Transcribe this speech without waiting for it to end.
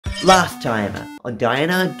Last time on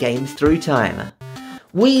Diana Games Through Time,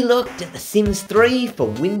 we looked at The Sims 3 for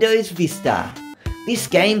Windows Vista. This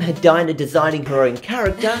game had Dinah designing her own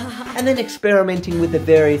character and then experimenting with the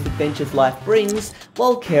various adventures life brings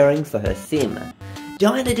while caring for her sim.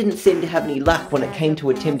 Dinah didn't seem to have any luck when it came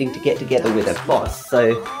to attempting to get together with her boss,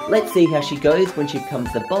 so let's see how she goes when she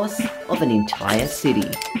becomes the boss of an entire city.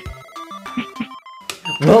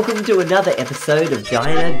 Welcome to another episode of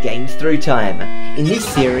Dinah Games Through Time. In this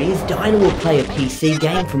series, Dinah will play a PC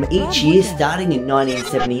game from each year starting in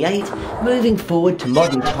 1978, moving forward to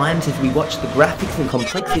modern times as we watch the graphics and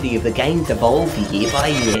complexity of the games evolve year by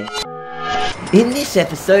year. In this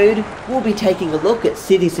episode, we'll be taking a look at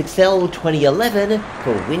Cities Excel 2011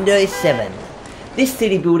 for Windows 7. This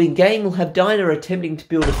city building game will have Dinah attempting to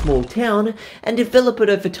build a small town and develop it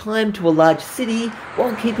over time to a large city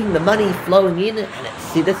while keeping the money flowing in and its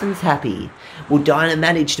citizens happy. Will Dinah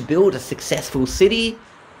manage to build a successful city?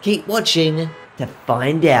 Keep watching to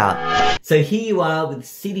find out. So here you are with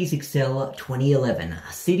Cities Excel 2011,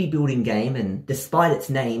 a city building game, and despite its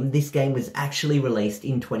name, this game was actually released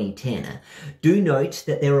in 2010. Do note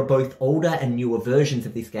that there are both older and newer versions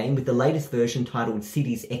of this game, with the latest version titled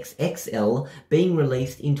Cities XXL being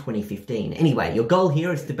released in 2015. Anyway, your goal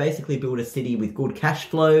here is to basically build a city with good cash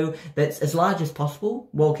flow that's as large as possible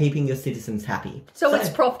while keeping your citizens happy. So it's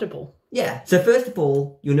profitable. Yeah. So first of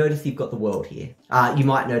all, you'll notice you've got the world here. You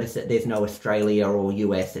might notice that there's no Australia or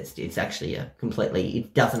US. It's actually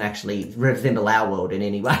it doesn't actually resemble our world in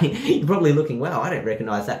any way. You're probably looking, wow, I don't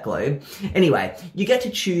recognise that globe. Anyway, you get to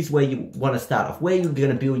choose where you want to start off, where you're going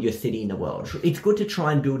to build your city in the world. It's good to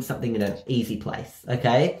try and build something in an easy place,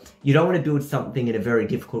 okay? You don't want to build something in a very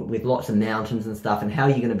difficult with lots of mountains and stuff, and how are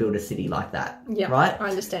you going to build a city like that? Yeah, right? I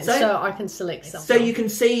understand. So I can select something. So you can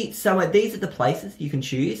see these are the places you can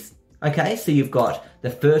choose. Okay, so you've got the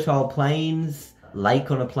fertile plains, lake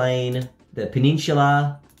on a plain, the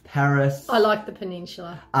peninsula, Paris. I like the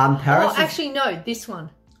peninsula. Paris. Actually, no, this one.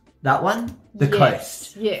 That one? The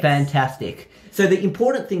coast. Yes. Fantastic. So the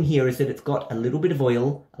important thing here is that it's got a little bit of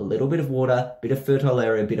oil, a little bit of water, a bit of fertile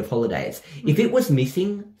area, a bit of holidays. If it was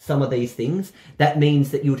missing some of these things, that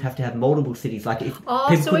means that you would have to have multiple cities. Like if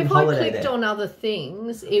so if I clicked on other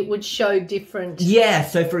things, it would show different... Yeah,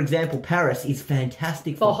 so for example, Paris is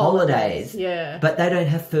fantastic for holidays. Yeah. But they don't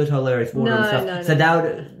have fertile areas, water and stuff. No. So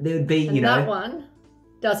there would be, you know... that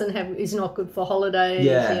one is not good for holidays.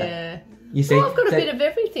 Yeah. You see, I've got a bit of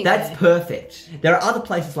everything. That's perfect. There are other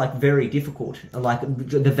places like very difficult, like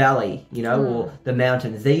the valley, you know, or the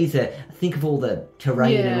mountains. These are, think of all the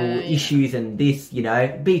terrain and all issues and this, you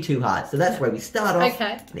know, be too hard. So that's where we start off.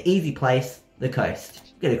 Okay. An easy place, the coast.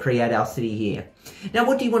 We're going to create our city here. Now,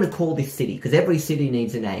 what do you want to call this city? Because every city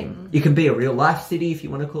needs a name. You can be a real life city if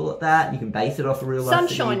you want to call it that. You can base it off a real life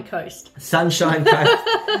city. Sunshine Coast. Sunshine Coast.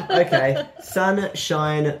 Okay.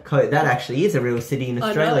 Sunshine Coast. That actually is a real city in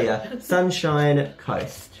Australia. Sunshine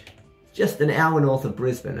Coast. Just an hour north of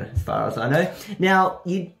Brisbane, as far as I know. Now,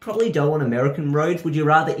 you probably don't want American roads. Would you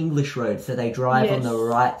rather English roads, so they drive on the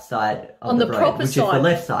right side of the road, which is the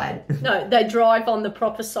left side? No, they drive on the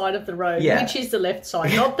proper side of the road, which is the left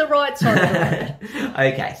side, not the right side of the road.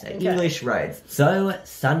 Okay, so English roads. So,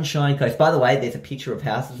 Sunshine Coast. By the way, there's a picture of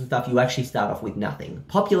houses and stuff. You actually start off with nothing.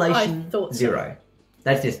 Population, 0.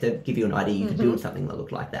 That's just to give you an idea. You can build something that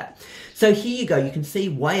looked like that. So here you go. You can see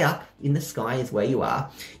way up in the sky is where you are.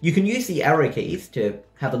 You can use the arrow keys to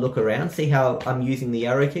have a look around. See how I'm using the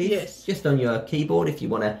arrow keys? Yes. Just on your keyboard if you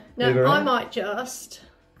want to move around. I might just...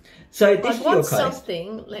 So this is your coast.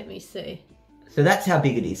 Something. Let me see. So that's how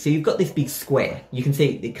big it is. So you've got this big square. You can see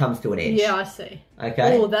it comes to an edge. Yeah, I see.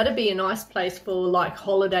 Okay. Oh, that'd be a nice place for like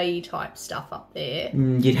holiday type stuff up there.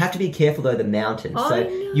 You'd have to be careful though, the mountains. So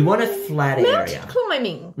you want a flat area. Mountain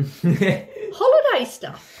climbing. Holiday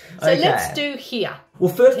stuff. So let's do here.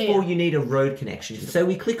 Well, first of all, you need a road connection. So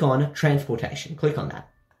we click on transportation. Click on that.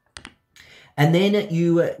 And then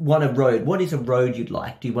you want a road. What is a road you'd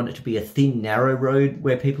like? Do you want it to be a thin, narrow road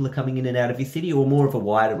where people are coming in and out of your city, or more of a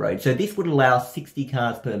wider road? So this would allow 60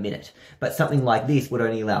 cars per minute, but something like this would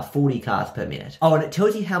only allow 40 cars per minute. Oh, and it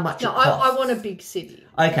tells you how much it costs. I want a big city.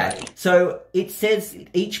 Okay, so it says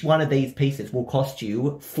each one of these pieces will cost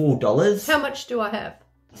you $4. How much do I have?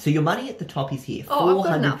 So your money at the top is here,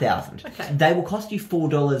 $400,000. Okay. They will cost you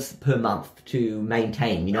 $4 per month to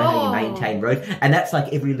maintain. You know how you maintain roads? And that's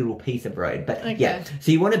like every little piece of road. But yeah, so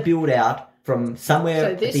you want to build out from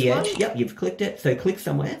somewhere at the edge. Yep, you've clicked it. So click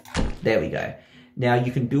somewhere. There we go. Now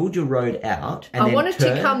you can build your road out. And I want it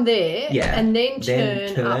to come there and then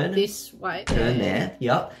turn up this way. Turn there,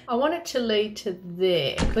 yep. I want it to lead to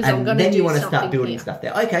there because I'm going to do something. And then you want to start building stuff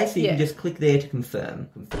there. Okay, so you can just click there to confirm.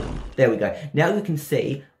 There we go. Now you can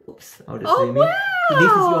see Oops, I'll just zoom in. This is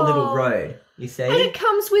your little road, you see? And it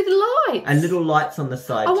comes with lights. And little lights on the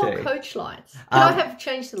side too. I want coach lights. Can I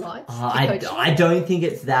change the lights? I don't think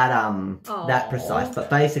it's that precise, but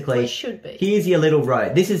basically, it should be. Here's your little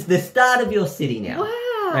road. This is the start of your city now. Wow.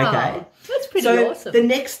 Okay. That's pretty awesome. The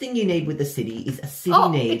next thing you need with the city is a city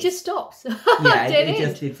needs. It just stops. Yeah, dead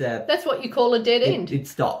end. That's what you call a dead end. It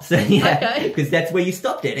stops. Yeah, because that's where you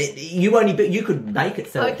stopped it. You could make it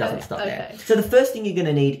so it doesn't stop there. So the first thing you're going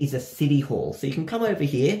to need is a city hall. So you can come over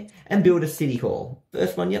here and build a city hall.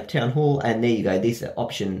 First one, yep, town hall, and there you go. This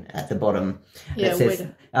option at the bottom that says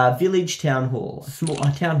village town hall,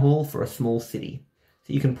 a town hall for a small city.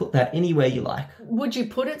 So you can put that anywhere you like. Would you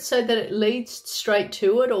put it so that it leads straight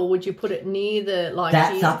to it, or would you put it near the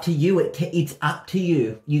That's up to you. It's up to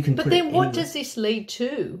you. You can. But then, what does this lead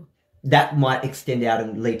to? That might extend out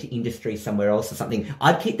and lead to industry somewhere else or something.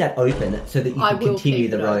 I'd keep that open so that you can continue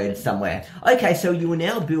the road somewhere. Okay, so you are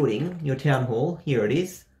now building your town hall. Here it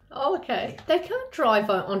is. Oh, okay. They can't drive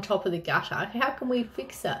on top of the gutter. How can we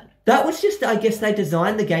fix that? That was just, I guess they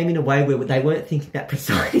designed the game in a way where they weren't thinking that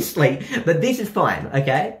precisely. But this is fine,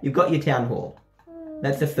 okay? You've got your town hall.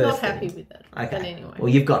 That's the first thing. Not happy with it. Okay. But anyway. Well,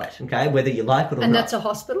 you've got it, okay? Whether you like it or not. And that's a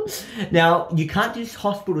hospital? Now, you can't do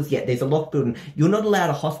hospitals yet. There's a lock building. You're not allowed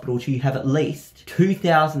a hospital till you have at least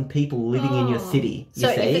 2,000 people living in your city. So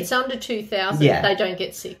if it's under 2,000, they don't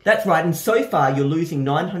get sick. That's right. And so far, you're losing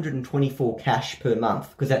 924 cash per month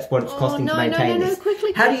because that's what it's costing to maintain this.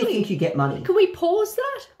 Quickly. How do you think you get money? Can we pause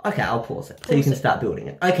that? Okay, I'll pause it so you can start building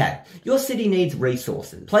it. Okay, your city needs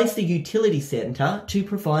resources. Place the utility centre to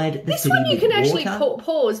provide the city with water. This one you can actually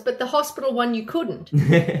pause, but the hospital one you couldn't.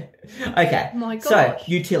 Okay, my gosh. So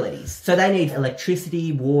utilities. So they need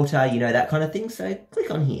electricity, water, that kind of thing. So click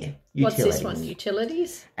on here. Utilities. What's this one?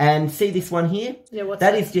 Utilities? And see this one here? Yeah, what's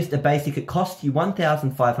that? That is just a basic. It costs you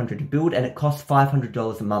 $1,500 to build and it costs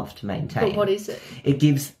 $500 a month to maintain. But what is it? It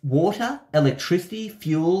gives water, electricity,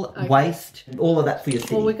 fuel, waste, all of that for your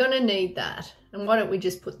city. Well, we're going to need that. And why don't we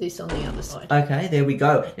just put this on the other side? Okay, there we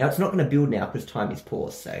go. Now, it's not going to build now because time is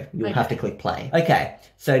paused, so you'll have to click play. Okay,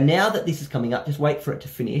 so now that this is coming up, just wait for it to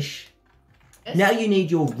finish. Yes. Now you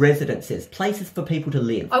need your residences, places for people to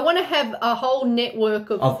live. I want to have a whole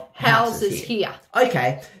network of houses here.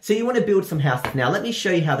 Okay, so you want to build some houses. Now, let me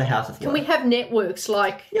show you how the houses work. Can we have networks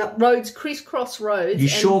like roads, crisscross roads? You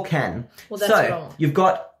sure can. Well, that's wrong. You've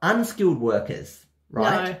got unskilled workers,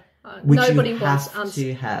 right? No. Which nobody you wants have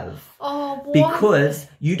to have. Oh, what? Because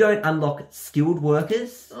you don't unlock skilled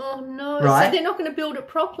workers. Oh, no. Right? So they're not going to build it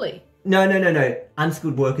properly. No.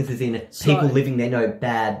 Unskilled workers is in people living there, no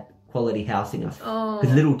bad quality housing.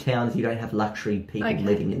 Because little towns, you don't have luxury people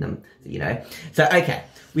living in them, So, okay,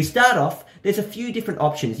 we start off. There's a few different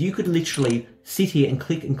options. You could literally sit here and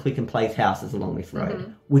click and place houses along this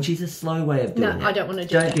road, which is a slow way of doing it. No, I don't want to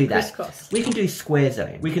do that. Don't do that. Crisscross. We can do square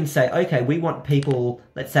zone. We can say, okay, we want people,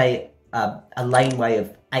 let's say, a laneway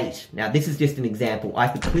of 8. Now, this is just an example. I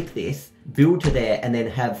could click this, build to there, and then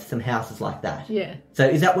have some houses like that. Yeah. So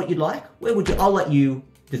is that what you'd like? Where would you? I'll let you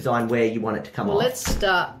design where you want it to come off. Well, let's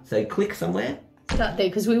start. So click somewhere. Start there,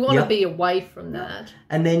 because we want to be away from that.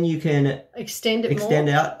 And then you can extend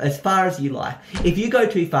out as far as you like. If you go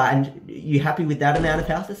too far and you're happy with that amount of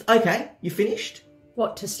houses, okay, you finished.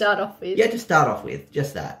 What, to start off with? Yeah, to start off with,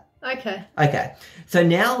 just that. Okay. Okay, so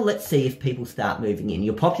now let's see if people start moving in.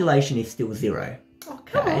 Your population is still 0. Oh,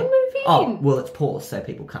 come on, move in. Oh, well, it's paused so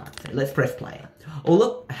people can't. So let's press play. Oh,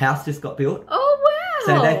 look, a house just got built. Oh, wow.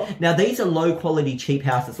 So now these are low quality, cheap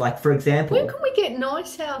houses. Like, for example... When can we get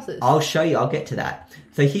nice houses? I'll show you. I'll get to that.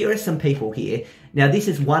 So here are some people here. Now, this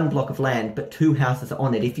is one block of land, but 2 houses are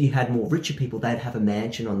on it. If you had more richer people, they'd have a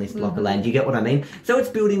mansion on this block of land. You get what I mean? So it's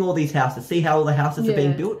building all these houses. See how all the houses are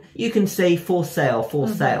being built? You can see for sale, for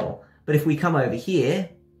sale. But if we come over here,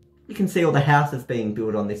 you can see all the houses being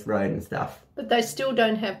built on this road and stuff. But they still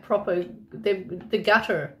don't have proper... The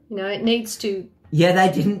gutter, it needs to... Yeah,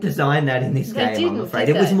 they didn't design that in this game, I'm afraid.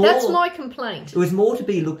 It was more, that's my complaint. It was more to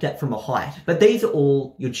be looked at from a height. But these are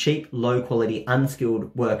all your cheap, low-quality,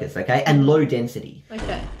 unskilled workers, okay? And low density.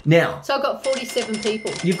 Okay. Now... So I've got 47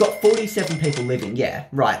 people. You've got 47 people living, yeah.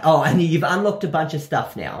 Right. Oh, and you've unlocked a bunch of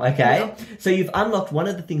stuff now, okay? Yeah. So you've unlocked... One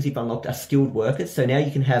of the things you've unlocked are skilled workers. So now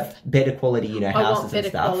you can have better quality, houses and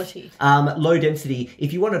stuff. I want better quality. Low density.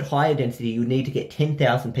 If you wanted higher density, you need to get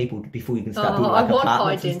 10,000 people before you can start building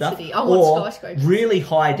apartments and stuff. I want skyscrapers. Really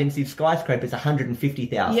high density skyscrapers,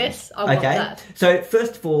 150,000. Yes, I want that. So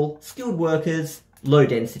first of all, skilled workers, low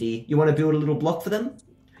density. You want to build a little block for them?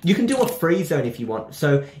 You can do a free zone if you want.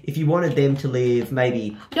 So if you wanted them to live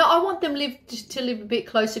maybe... No, I want them to live a bit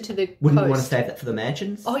closer to the Wouldn't coast. you want to save that for the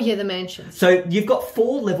mansions? Oh, yeah, the mansions. So you've got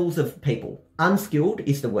 4 levels of people. Unskilled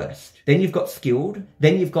is the worst. Then you've got skilled.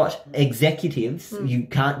 Then you've got executives. You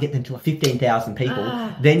can't get them to 15,000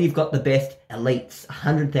 people. Then you've got the best elites,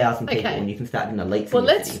 100,000 people, and you can start an elites in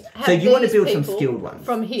your city. So you want to build some skilled ones.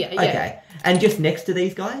 From here, yeah. Okay. And just next to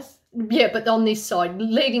these guys? Yeah, but on this side,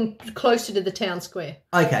 leading closer to the town square.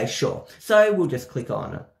 Okay, sure. So we'll just click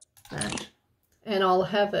on that. And I'll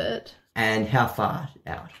have it. And how far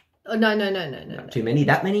out? Oh, no. Not too many?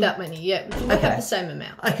 That many? That many, yeah. We'll have the same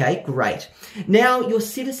amount. Okay, great. Now, your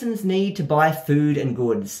citizens need to buy food and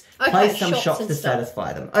goods. Place some shops to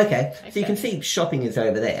satisfy them. Okay, so you can see shopping is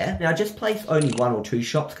over there. Now, just place only 1 or 2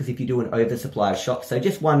 shops, because if you do an oversupply of shops, so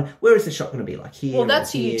just one, where is the shop going to be? Like here? Well,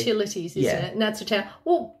 that's your utilities, isn't it? And that's a town.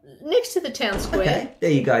 Well, next to the town square. Okay,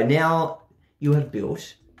 there you go. Now, you have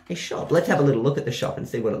built a shop. Let's have a little look at the shop and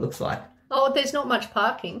see what it looks like. Oh, there's not much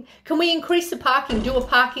parking. Can we increase the parking? Do a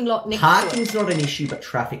parking lot next to it? Parking's not an issue, but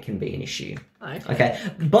traffic can be an issue. Okay.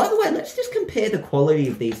 By the way, let's just compare the quality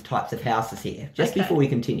of these types of houses here, just before we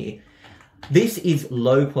continue. This is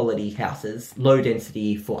low quality houses, low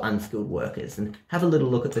density for unskilled workers. And have a little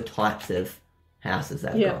look at the types of houses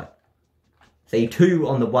they've got. See, 2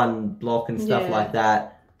 on the 1 block and stuff like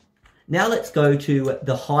that. Now let's go to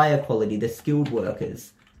the higher quality, the skilled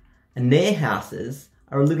workers. And their houses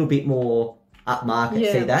are a little bit more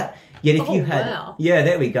upmarket, see that? Yet if you had... Wow. Yeah,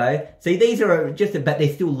 there we go. See, these are just... But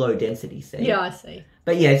they're still low density, see? Yeah, I see.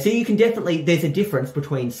 But yeah, so you can definitely... There's a difference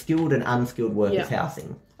between skilled and unskilled workers'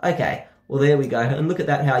 housing. Okay, well, there we go. And look at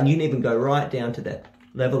that house. And you can even go right down to the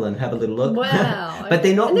level and have a little look. Wow. But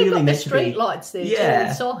they're not really meant to be... they've got the street lights there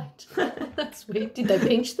inside. That's weird. Did they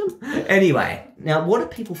pinch them? Anyway, now what are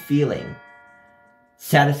people feeling?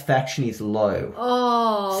 Satisfaction is low.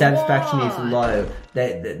 Oh, Satisfaction is low.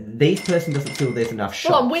 These person doesn't feel there's enough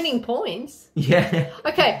shops. Well, I'm winning points. Yeah.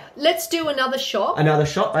 Okay, let's do another shop. Another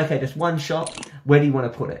shop? Okay, just 1 shop. Where do you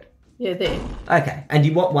want to put it? Yeah, there. Okay, and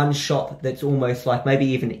you want 1 shop that's almost like maybe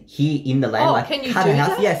even here in the land. Oh, like can you cut do a house.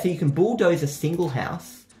 that? Yeah, so you can bulldoze a single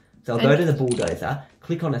house. So I'll go to the bulldozer,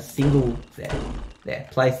 click on a single... There,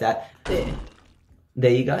 place that. There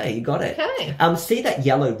you go, you got it. Okay. See that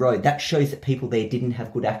yellow road? That shows that people there didn't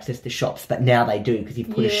have good access to shops, but now they do because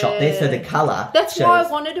you've put a shop there. So the colour That's shows... why I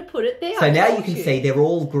wanted to put it there. So now you can see they're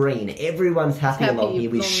all green. Everyone's happy along here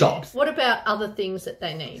with shops. What about other things that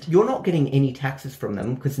they need? You're not getting any taxes from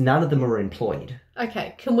them because none of them are employed.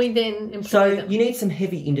 Okay, can we then employ So them? you need some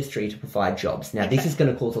heavy industry to provide jobs. Now, this is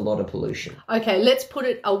going to cause a lot of pollution. Okay, let's put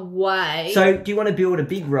it away. So do you want to build a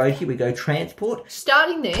big road? Here we go, transport.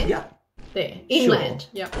 Starting there. Yeah. There, inland. Sure.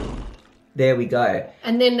 Yep. There we go.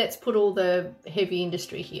 And then let's put all the heavy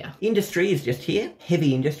industry here. Industry is just here.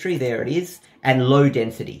 Heavy industry, there it is. And low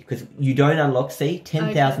density, because you don't unlock, see,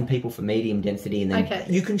 10,000 people for medium density. And then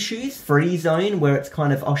you can choose free zone where it's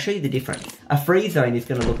kind of, I'll show you the difference. A free zone is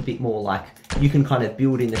going to look a bit more like you can kind of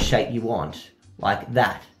build in the shape you want, like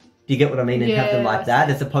that. Do you get what I mean? And have them like that,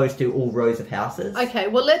 as opposed to all rows of houses. Okay,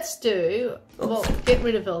 well, let's do... Well, get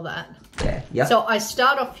rid of all that. There, yep. So I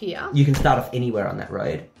start off here. You can start off anywhere on that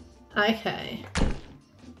road. Okay.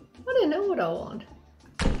 I don't know what I want.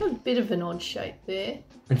 A bit of an odd shape there.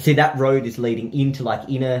 And see, that road is leading into, like,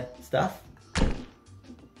 inner stuff.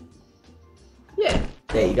 Yeah.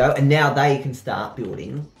 There you go. And now they can start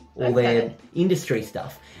building all their industry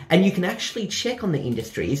stuff. And you can actually check on the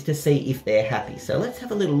industries to see if they're happy. So let's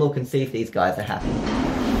have a little look and see if these guys are happy.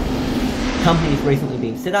 Companies recently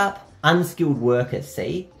been set up. Unskilled workers,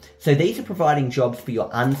 see? So these are providing jobs for your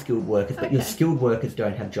unskilled workers, but your skilled workers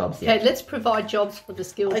don't have jobs yet. Okay, let's provide jobs for the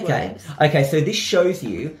skilled workers. Okay, so this shows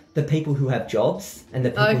you the people who have jobs and the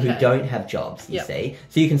people who don't have jobs, you see?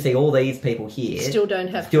 So you can see all these people here still don't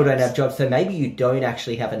have jobs. So maybe you don't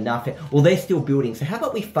actually have enough. Well, they're still building. So how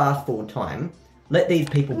about we fast forward time? Let these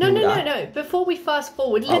people build up. No. Before we fast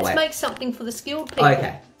forward, let's make something for the skilled people.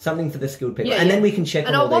 Okay, something for the skilled people. And then we can check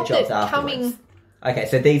on all their jobs afterwards. Okay,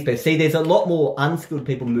 so these people, see, there's a lot more unskilled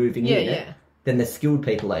people moving in than the skilled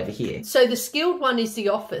people over here. So the skilled one is the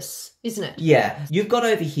office, isn't it? Yeah. You've got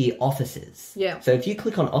over here offices. Yeah. So if you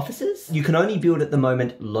click on offices, you can only build at the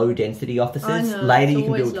moment low density offices. I know, later you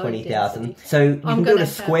can build 20,000. So you can build a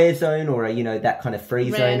square zone or a, that kind of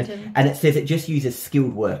free zone. And it says it just uses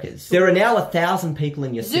skilled workers. There are now 1,000 people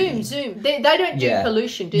in your city. Zoom. They don't do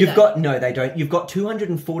pollution, do they? No, they don't. You've got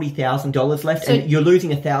 $240,000 left and you're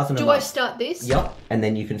losing 1,000 a month. Do I start this? Yep. And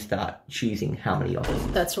then you can start choosing how many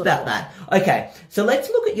offices. That's what I want. Okay, so let's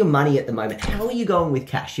look at your money at the moment. How are you going with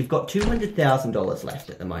cash? You've got $200,000 left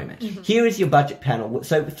at the moment. Here is your budget panel.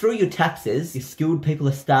 So through your taxes, your skilled people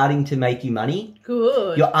are starting to make you money.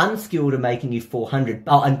 Good. Your unskilled are making you $400.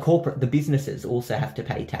 Oh, and the businesses also have to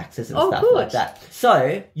pay taxes and stuff like that.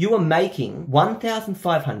 So you are making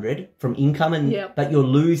 $1,500 from income, but you're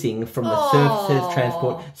losing from the services,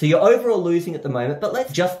 transport. So you're overall losing at the moment. But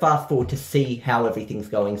let's just fast forward to see how everything's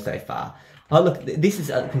going so far. Oh, look, this is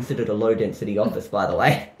considered a low-density office, by the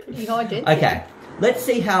way. Pretty high density. Okay, let's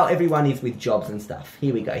see how everyone is with jobs and stuff.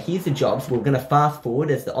 Here we go. Here's the jobs. We're going to fast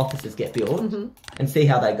forward as the offices get built and see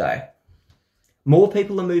how they go. More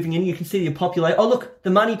people are moving in. You can see your population. Oh, look, the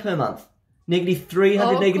money per month.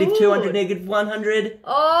 -300, -200, -100.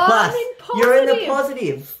 Oh, plus, I'm in positive. You're in the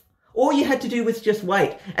positive. All you had to do was just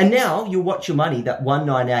wait. And now you'll watch your money, that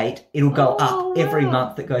 198, it'll go up every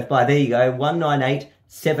month that goes by. There you go,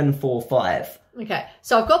 198,745. Okay,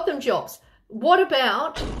 so I've got them jobs. What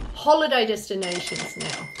about holiday destinations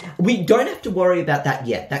now? We don't have to worry about that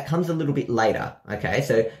yet. That comes a little bit later. Okay,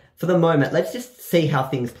 so for the moment, let's just see how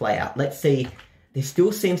things play out. Let's see. There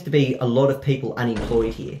still seems to be a lot of people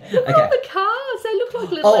unemployed here. Look at all the cars. They look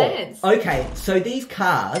like little ants. Okay. So these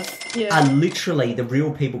cars are literally the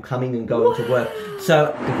real people coming and going to work.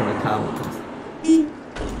 So, look at the car.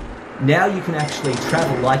 Now you can actually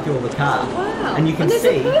travel like you're the car. Wow. And you can there's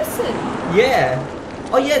see. a person. Yeah.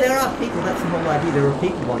 Oh, yeah, there are people. That's the whole idea. There are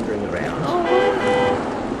people wandering around. Oh, wow.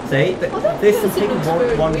 See? But there's some people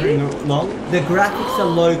wandering along. The graphics are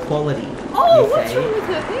low quality. Oh, what's wrong with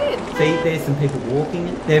her head? See, there's some people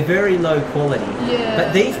walking. They're very low quality. Yeah.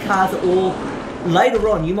 But these cars are all... Later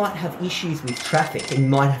on, you might have issues with traffic and you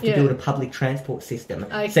might have to build a public transport system.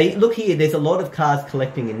 Okay. See, look here, there's a lot of cars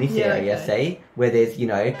collecting in this area, see? Where there's, you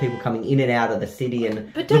know, people coming in and out of the city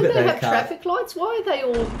and But don't they have traffic lights? Why are they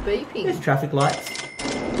all beeping? There's traffic lights.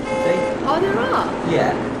 See? Oh, there are?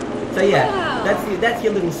 Yeah. So yeah, that's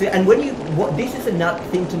your little... And when you... This is another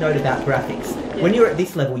thing to note about graphics. Yeah. When you're at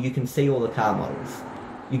this level, you can see all the car models.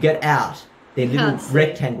 You get out... They're little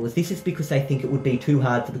rectangles. This is because they think it would be too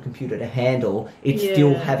hard for the computer to handle. It's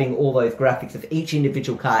still having all those graphics of each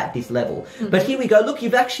individual car at this level. But here we go. Look,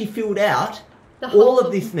 you've actually filled out all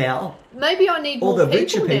of this now. Maybe I need more all the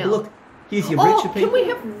richer people. Look, here's your richer people. Can we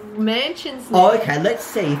have mansions now? Oh, okay. Let's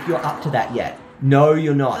see if you're up to that yet. No,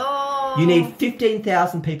 you're not. Oh. You need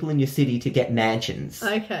 15,000 people in your city to get mansions.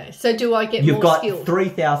 Okay. So do I get more skilled? You've got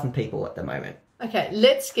 3,000 people at the moment. Okay.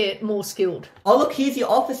 Let's get more skilled. Oh, look, here's your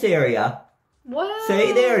office area. Wow.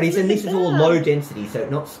 See, there it is, and this is all low density, so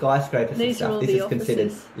not skyscrapers and stuff. This is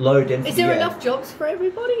considered low density. Is there enough jobs for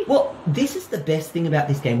everybody? Well, this is the best thing about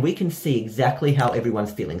this game. We can see exactly how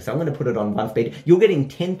everyone's feeling. So I'm going to put it on one speed. You're getting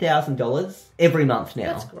 $10,000 every month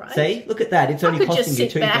now. That's great. See, look at that. It's only costing you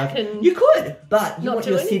 $2,000. You could, but you want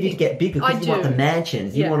your city to get bigger because you want the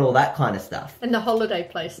mansions. You want all that kind of stuff. And the holiday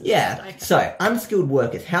places. Yeah. Okay. So unskilled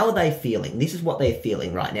workers, how are they feeling? This is what they're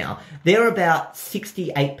feeling right now. They're about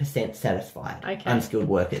 68% satisfied. Okay. Unskilled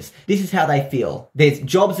workers. This is how they feel.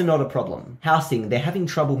 Jobs are not a problem. Housing, they're having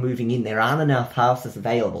trouble moving in. There aren't enough houses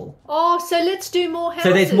available. Oh, so let's do more houses.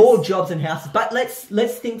 So there's more jobs and houses. But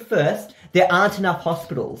let's think first. There aren't enough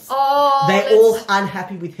hospitals. Oh, they're all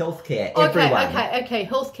unhappy with healthcare. Everyone. Okay.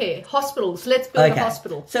 Healthcare, hospitals. Let's build a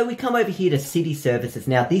hospital. So we come over here to city services.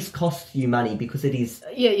 Now this costs you money because it is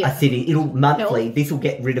a city. It'll monthly. This will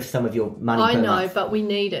get rid of some of your money. I know, but we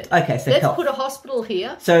need it. Okay, so let's put a hospital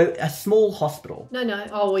here. So a small hospital. No.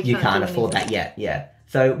 Oh, you can't afford that yet. Yeah.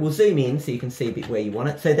 So we'll zoom in so you can see a bit where you want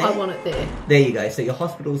it. So there, I want it there. There you go. So your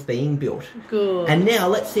hospital's being built. Good. And now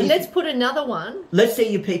let's see. Let's put another one. Let's see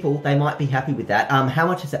your people. They might be happy with that. How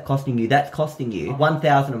much is that costing you? That's costing you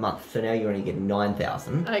 $1,000 a month. So now you're only getting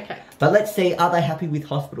 $9,000. Okay. But let's see. Are they happy with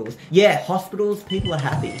hospitals? Yeah, hospitals. People are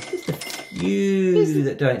happy. Just a few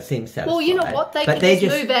that don't seem satisfied. Well, you know what? They can just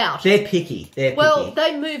move out. They're picky. Well,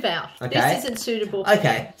 they move out. Okay. This isn't suitable for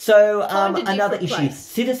me. So another issue.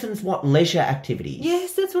 Citizens want leisure activities.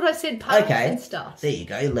 Yes, that's what I said. Parks and stuff. There you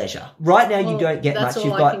go, leisure. Right now you don't get much.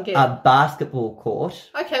 You've got a basketball court.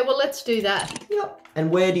 Okay, well let's do that. Yep. And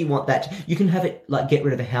where do you want that? You can have it like get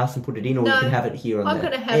rid of a house and put it in, or you can have it here on the edge. I'm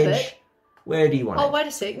going to have it. Where do you want it? Oh, wait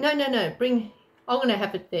a sec. No. I'm going to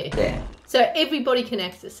have it there. There. So everybody can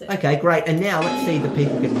access it. Okay, great. And now let's see the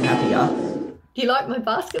people getting happier. Do you like my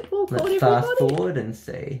basketball court, Let's fast forward and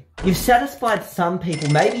see. You've satisfied some people.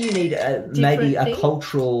 Maybe you need a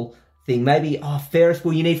cultural thing. Maybe Ferris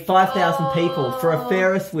wheel. You need 5,000 people for a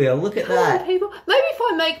Ferris wheel. Look at that. People. Maybe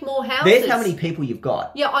I make more houses... There's how many people you've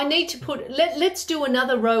got. Yeah, I need to put... Let's do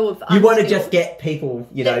another row of unskilled. You want to just get people,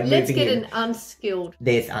 you know, moving in. Let's get an unskilled.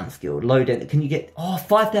 There's unskilled. Low density. Can you get...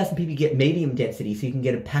 5,000 people, you get medium density, so you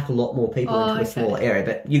can pack a lot more people into a smaller area.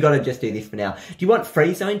 But you got to just do this for now. Do you want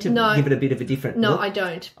free zone to give it a bit of a different look? No, I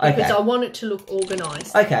don't. Because I want it to look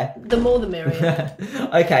organised. Okay. The more the merrier.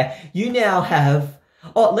 Okay. You now have...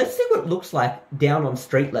 Oh, let's see what it looks like down on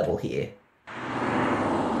street level here.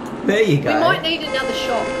 There you go. We might need another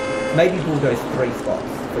shop. Maybe bulldoze 3 spots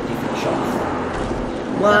for different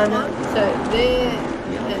shops. One. So there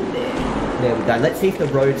and there. There we go. Let's see if the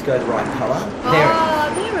roads go the right colour.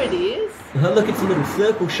 There it is. Look, it's a little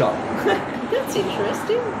circle shop. That's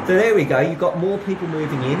interesting. So there we go. You've got more people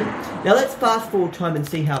moving in. Now let's fast forward time and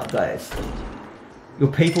see how it goes.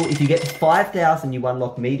 Your people, if you get to 5,000, you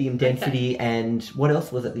unlock medium density and what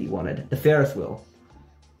else was it that you wanted? The Ferris wheel.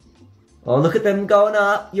 Oh, look at them going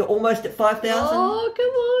up. You're almost at 5,000. Oh, come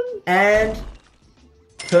on. And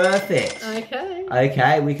perfect. Okay.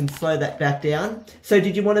 Okay, we can slow that back down. So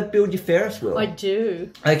did you want to build your Ferris wheel? I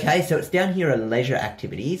do. Okay, so it's down here in leisure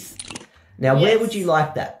activities. Now, where would you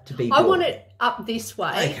like that to be built? I want it up this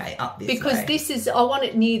way. Okay, up this way. Because I want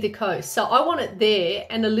it near the coast. So I want it there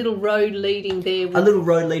and a little road leading there. A little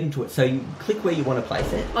road leading to it. So you click where you want to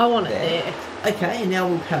place it. I want it there. Okay, and now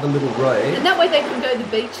we'll have a little road. And that way they can go to the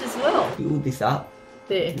beach as well. Build this up.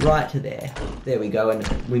 There. Right to there. There we go. And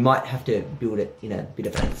we might have to build it in a bit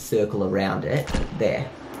of a circle around it. There.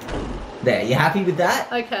 There, you happy with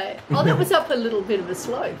that? Okay. Oh, that was up a little bit of a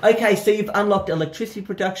slope. Okay, so you've unlocked electricity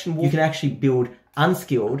production. You can actually build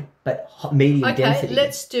unskilled, but medium density. Okay,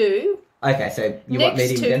 let's do... Okay, so you want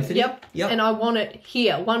medium density? Yep. And I want it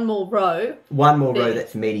here. One more row. One more row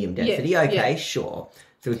that's medium density. Yeah, okay, sure.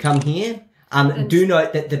 So we come here. Do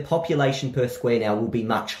note that the population per square now will be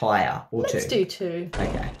much higher. Or Let's do 2.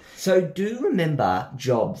 Okay. So do remember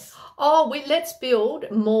jobs. Oh, let's build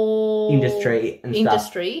more... Industry and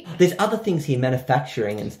stuff. There's other things here,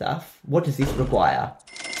 manufacturing and stuff. What does this require?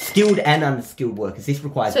 Skilled and unskilled workers. This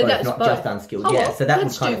requires both, not just unskilled. Oh, yeah, so that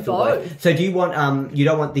would kind of do both. So do you want, you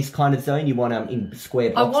don't want this kind of zone, you want in square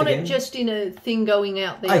blocks I want again? it just in a thing going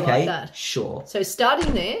out there like that. Sure. So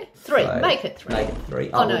starting there, 3. So make it 3. Make it 3.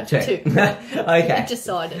 Oh, no, 2. Okay. We've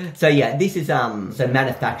decided. So yeah, this is, so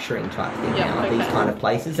manufacturing type thing now, these kind of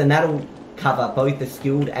places. And that'll cover both the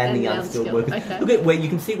skilled and the unskilled workers. Okay. Look at where you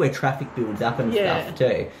can see where traffic builds up and stuff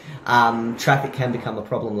too. Traffic can become a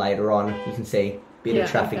problem later on. You can see a bit of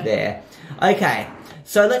traffic there. Okay,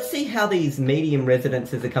 so let's see how these medium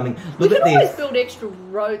residences are coming. Look at this. You can always build extra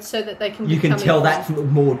roads so that they can. You can tell that's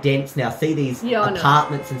more dense now. See these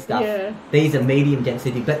apartments and stuff. Yeah. These are medium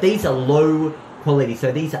density, but these are low quality.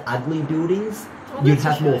 So these are ugly buildings. Oh, you'd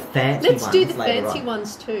have more fancy ones. Let's do the fancy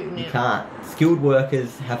ones too now. You can't. Skilled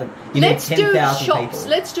workers haven't... You need 10,000 people.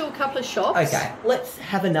 Let's do a couple of shops. Okay. Let's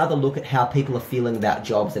have another look at how people are feeling about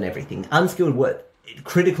jobs and everything. Unskilled work,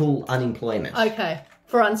 critical unemployment. Okay.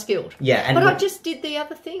 For unskilled. Yeah. But I just did the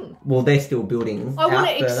other thing. Well, they're still building I want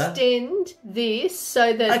to extend this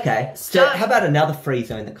so that... Okay. So how about another free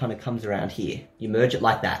zone that kind of comes around here? You merge it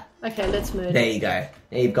like that. Okay, let's merge. There you go.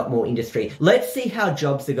 Now you've got more industry. Let's see how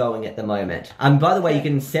jobs are going at the moment. By the way, you're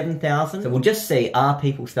getting 7,000. So we'll just see, are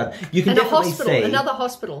people starting... You can definitely see... Another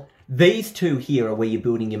hospital. These 2 here are where you're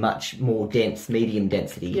building your much more dense, medium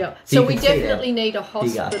density. Yeah. So we definitely need a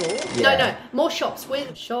hospital. Yeah. No, more shops. Where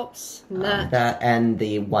the shops? That and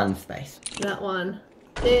the one space. That one.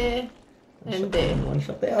 There. And there. One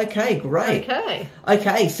shop there. Okay, great. Okay.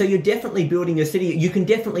 Okay, so you're definitely building your city. You can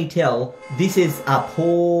definitely tell this is a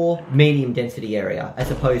poor, medium density area as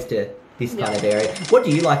opposed to this kind of area. What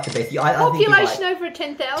do you like the best? Population over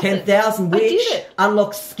 10,000. 10,000, which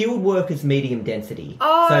unlocks skilled workers medium density.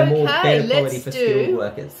 Oh, so more better quality for skilled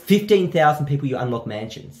workers. 15,000 people, you unlock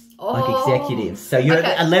mansions. Like executives. So you're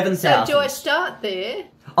at 11,000. So do I start there?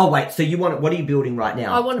 Oh wait, so you want what are you building right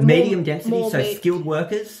now? I want medium density, so skilled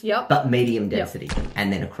workers, but medium density,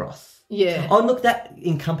 and then across. Yeah. Oh, look, that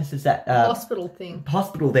encompasses that hospital thing.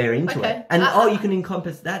 Hospital there into it, and you can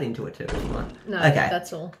encompass that into it too if you want. No,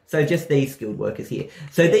 that's all. So just these skilled workers here.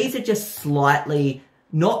 So these are just slightly.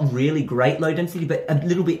 Not really great low density, but a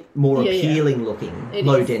little bit more appealing looking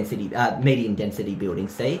low density, medium density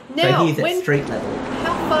buildings, see? Now, so here's at street level.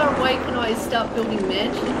 How far away can I start building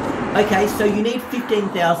mansions? Okay, so you need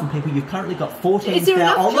 15,000 people. You've currently got 14,000. Is there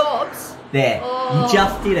enough jobs? There. You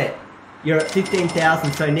just did it. You're at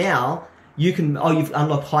 15,000. So now you can, you've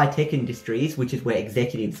unlocked high-tech industries, which is where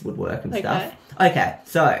executives would work and stuff. Okay,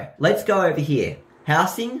 so let's go over here.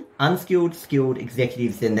 Housing, unskilled, skilled,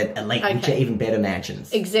 executives, then the elite, which are even better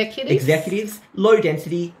mansions. Executives, low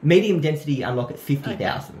density, medium density unlock at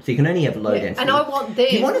 50,000. So you can only have low density. And I want them.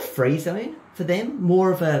 Do you want a free zone for them?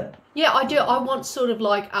 More of a... Yeah, I do. I want sort of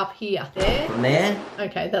like up here. There. From there.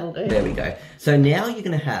 Okay, that'll do. There we go. So now you're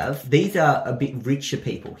going to have... These are a bit richer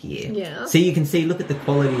people here. Yeah. So you can see, look at the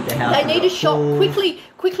quality of the house. They need a shop.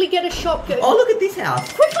 Quickly get a shop. Oh, look at this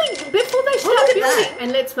house. Quickly, before they start building.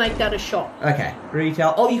 And let's make that a shop. Okay.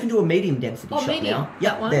 Retail. Oh, you can do a medium density shop now.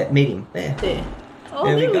 Yep, there. Medium. There. Oh,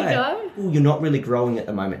 there we go. Ooh, you're not really growing at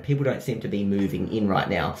the moment. People don't seem to be moving in right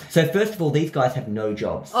now. So first of all, these guys have no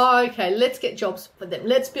jobs. Oh, okay. Let's get jobs for them.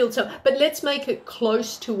 Let's build some. But let's make it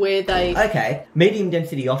close to where they... Okay. Medium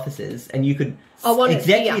density offices, and you could... I want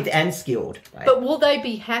executive and skilled. Right? But will they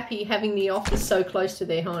be happy having the office so close to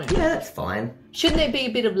their home? Yeah, that's fine. Shouldn't there be a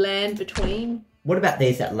bit of land between? What about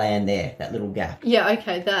there's that land there, that little gap? Yeah,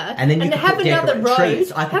 okay, that. And then you can have another road.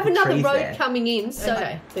 Trees. Have another road there. Coming in. So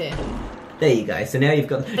there. There you go. So now you've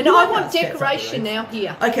got... And I want decoration now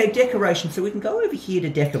here. Okay, decoration. So we can go over here to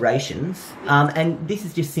decorations. And this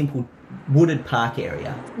is just simple wooded park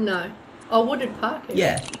area. No. Oh, wooded park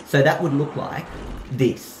area? Yeah. So that would look like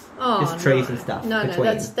this. Oh, just trees and stuff. No,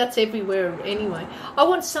 that's everywhere anyway. I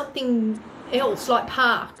want something else, like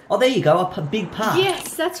park. Oh, there you go. A big park.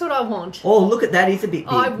 Yes, that's what I want. Oh, look at that. It's a bit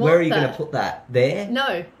big. Where are you going to put that? There?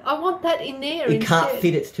 No, I want that in there. It can't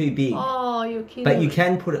fit. It's too big. Oh, you're kidding. But you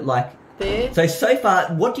can put it like... There. So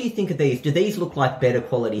far, what do you think of these? Do these look like better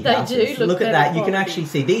quality houses? They do look at that. Quality. You can actually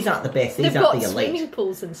see these aren't the best. These aren't the elite. They've got swimming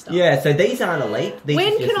pools and stuff. Yeah, so these aren't elite. These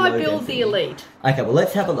when can I build the elite? Okay, well,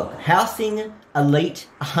 let's have a look. Housing, elite,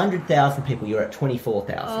 100,000 people. You're at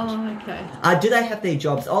 24,000. Oh, okay. Do they have their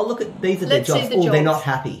jobs? Oh, look at these are their jobs. See the jobs. They're not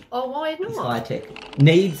happy. Oh, why not? It's high tech.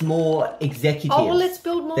 Needs more executives. Oh, well, let's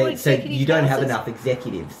build more executives. So you don't have enough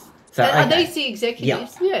executives. So Are these the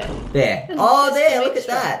executives? Yeah. There. And there. Look at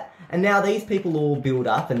that. And now these people all build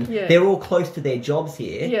up, and they're all close to their jobs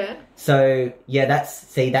here. Yeah. So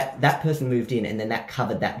that person moved in, and then that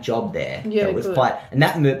covered that job there. Yeah, so it was good. and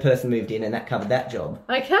that person moved in, and that covered that job.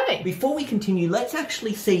 Okay. Before we continue, let's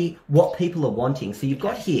actually see what people are wanting. So you've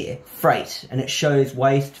got here freight, and it shows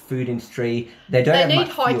waste, food industry. They need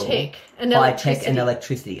high tech and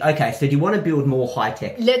electricity. Okay, so do you want to build more high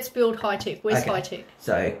tech? Let's build high tech. Where's high tech?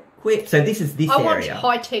 So quick. So this is this area. I want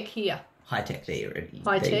high tech here. High tech there already.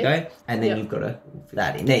 High there tech. You go. And then you've got to fill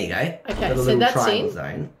that in. There you go. Okay, got a so that's triangle in.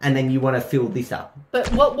 Zone. And then you want to fill this up. But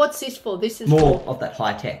what's this for? This is more of that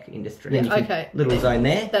high tech industry. Yeah, okay. Little zone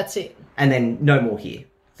there. That's it. And then no more here.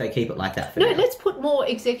 So keep it like that for now. Let's put more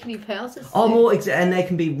executive houses. Oh, more and they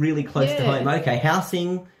can be really close to home. Okay,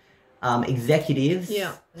 housing, executives.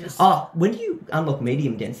 Yeah. Oh, when do you unlock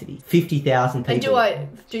medium density? 50,000 people. And do I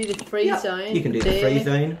do the free zone? You can do the free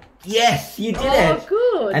zone. Yes, you did it. Oh,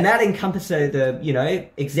 good. And that encompasses the,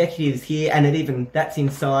 executives here, and that's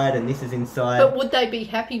inside, and this is inside. But would they be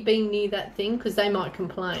happy being near that thing? Because they might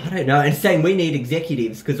complain. I don't know. And saying we need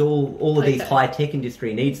executives because all of these high-tech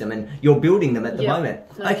industry needs them, and you're building them at the moment.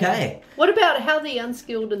 Okay. What about how the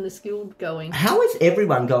unskilled and the skilled going? How is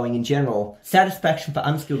everyone going in general? Satisfaction for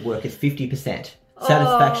unskilled workers, 50%.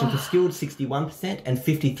 Satisfaction for skilled, 61%, and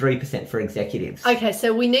 53% for executives. Okay,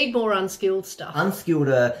 so we need more unskilled stuff. Unskilled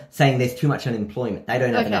are saying there's too much unemployment. They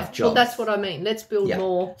don't have enough jobs. Well, that's what I mean. Let's build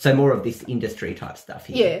more. So more of this industry type stuff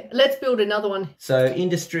here. Yeah, let's build another one. So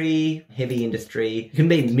industry, heavy industry. It can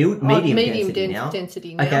be medium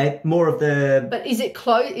density now. Okay, more of the... But is it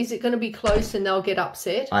close? Is it going to be close and they'll get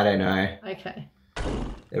upset? I don't know. Okay.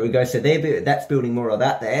 There we go. So that's building more of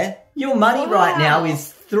that there. Your money right now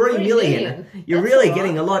is 3 million. You're really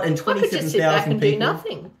getting a lot, and 27,000 people. I could just sit back and do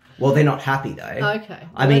nothing. Well, they're not happy though. Okay.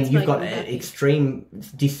 I mean, you've got extreme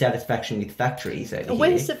dissatisfaction with factories over here.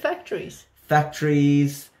 Where's the factories?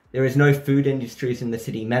 Factories. There is no food industries in the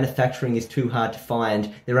city. Manufacturing is too hard to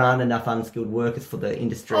find. There aren't enough unskilled workers for the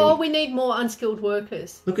industry. Oh, we need more unskilled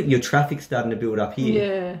workers. Look at your traffic starting to build up here.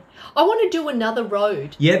 Yeah. I want to do another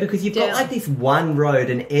road. Yeah, because you've got like this one road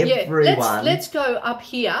and everyone... Yeah, let's go up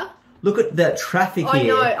here. Look at the traffic here. I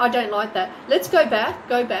know, I don't like that. Let's go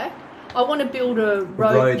back. I want to build a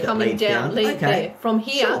road coming down. There. From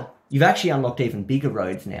here. Sure. You've actually unlocked even bigger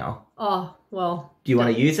roads now. Oh, well. Do you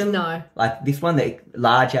want to use them? No. Like this one, the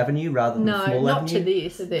large avenue rather than small avenue? No, not to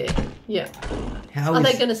this. There. Yeah. Are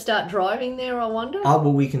they going to start driving there, I wonder? Oh,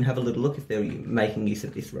 well, we can have a little look if they're making use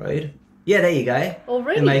of this road. Yeah, there you go.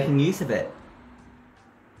 Already? They're making use of it.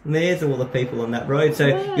 And there's all the people on that road. So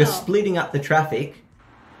you're splitting up the traffic.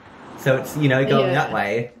 So it's, going that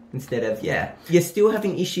way instead of, You're still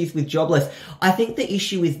having issues with jobless. I think the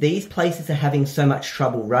issue is these places are having so much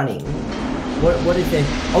trouble running What is there?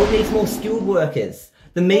 Oh, it needs more skilled workers.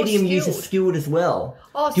 The medium uses skilled as well.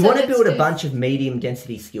 Oh, do you want to build a bunch of medium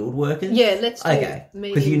density skilled workers? Yeah, let's do okay.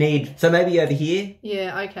 Because you need... So maybe over here?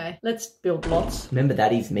 Yeah, okay. Let's build lots. Remember,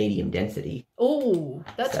 that is medium density. Oh,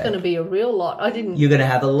 that's going to be a real lot. I didn't... You're going to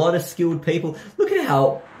have a lot of skilled people. Look at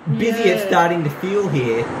how busy it's starting to feel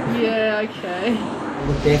here. Yeah, okay.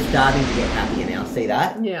 Look, they're starting to get happier now. See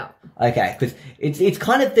that? Yeah. Okay, because it's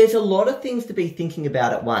kind of... There's a lot of things to be thinking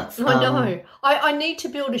about at once. I know. I need to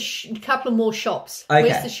build a couple of more shops. Okay.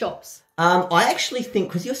 Where's the shops? I actually think,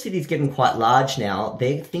 because your city's getting quite large now,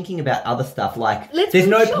 they're thinking about other stuff like there's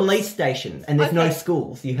no police stations and there's no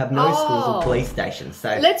schools. You have no schools or police stations.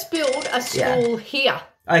 So let's build a school here.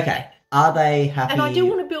 Okay. Are they happy? And I do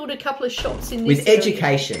want to build a couple of shops in this with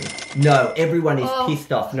education. No, everyone is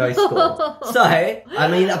pissed off. No school. So, I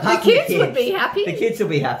mean, apart from the kids would be happy. The kids will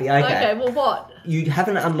be happy. Okay. Okay, well, what? You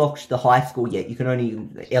haven't unlocked the high school yet. You can only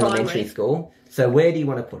elementary school. So where do you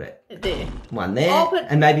want to put it? There. One there,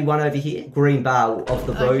 and maybe one over here. Green bar of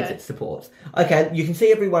the roads it supports. Okay, you can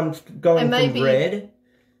see everyone's going from red.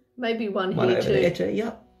 Maybe one here over too. There too.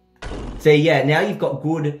 Yep. So yeah, now you've got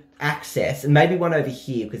good access, and maybe one over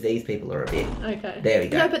here because these people are a bit. Okay. There we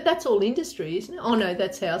go. No, but that's all industry, isn't it? Oh no,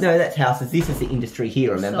 that's houses. No, that's houses. This is the industry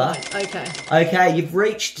here. Remember? Okay. Okay, you've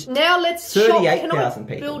reached. Now let's 38,000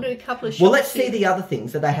 people. Build a couple of shops. Well, let's see the other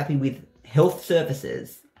things. Are they happy with health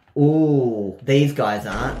services? Oh, these guys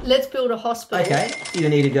aren't. Let's build a hospital. Okay, so you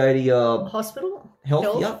need to go to your hospital.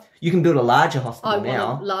 Health. Yep. You can build a larger hospital now. I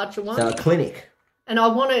want a larger one. So a clinic. And I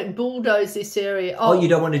want to bulldoze this area. Oh, you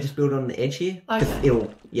don't want to just build on the edge here? Okay.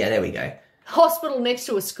 Yeah, there we go. Hospital next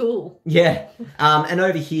to a school. Yeah. And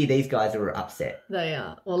over here, these guys are upset. They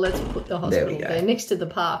are. Well, let's put the hospital there next to the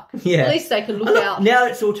park. Yeah. At least they can look out. Now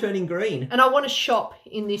it's all turning green. And I want a shop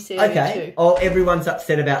in this area too. Oh, everyone's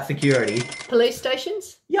upset about security. Police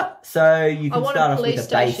stations? Yep. So you can start off with a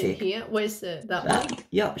basic. I want a police station here. Where's that one?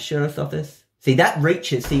 Yep, sheriff's office. See, that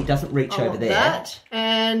reaches. See, it doesn't reach over there. That.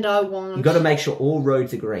 And I want... You've got to make sure all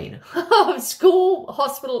roads are green. School,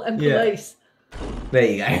 hospital and police. There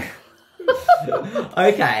you go.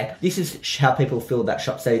 Okay, this is how people feel about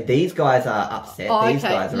shops. So these guys are upset. These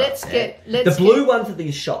guys are upset. The blue ones are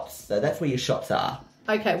these shops. So that's where your shops are.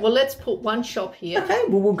 Okay, well, let's put one shop here. Okay,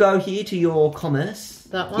 well, we'll go here to your commerce.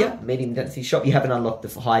 That one? Yep, medium density shop. You haven't unlocked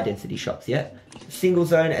the high density shops yet. Single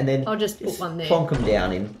zone, and then I'll just put one there. Plonk them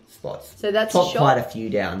down in spots. So that's a shop. Quite a few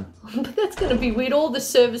down. But that's going to be weird. All the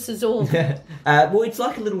services all. Well, it's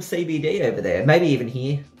like a little CBD over there. Maybe even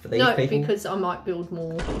here for these people. No, because I might build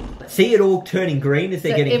more. See it all turning green as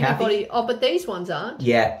they're getting happy? Oh, but these ones aren't.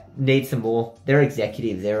 Yeah, need some more. They're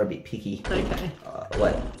executives. They're a bit picky. Okay.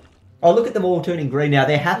 Wait. Oh, look at them all turning green now.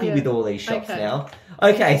 They're happy with all these shops now.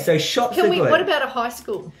 Okay, so shops are good. What about a high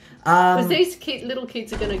school? Because these little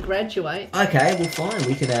kids are going to graduate. Okay, well, fine.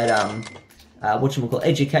 We can add, whatchamacallit,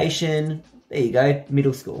 education. There you go,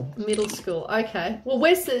 middle school. Middle school, okay. Well,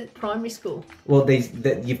 where's the primary school? Well,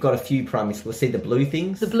 you've got a few primary schools. See the blue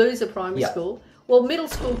things? The blues are primary school. Well, middle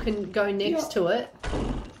school can go next to it.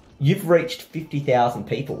 You've reached 50,000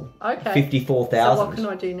 people. Okay. 54,000. So what can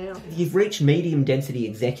I do now? You've reached medium density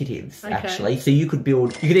executives, actually. So you could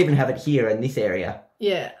even have it here in this area.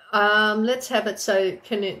 Yeah. Let's have it so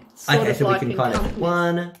can it sort of so like we can kind of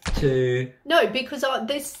 1, 2... No, because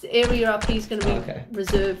this area up here is going to be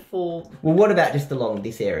reserved for... Well, what about just along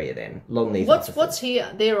this area then? Along these offices? What's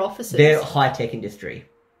here? They're offices. They're high-tech industry.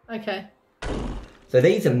 Okay. So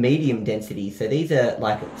these are medium density. So these are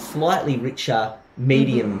like slightly richer...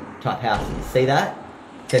 medium type houses. See that?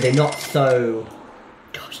 So they're not so...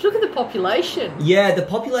 Gosh, look at the population. Yeah, the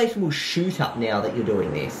population will shoot up now that you're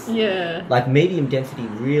doing this. Yeah. Like medium density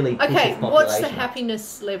really pushes population. Okay, what's the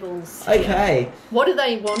happiness levels here? Okay. What are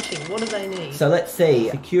they wanting? What do they need? So let's see.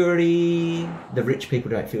 Security. The rich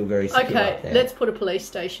people don't feel very secure up there. Let's put a police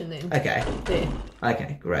station then. Okay. There.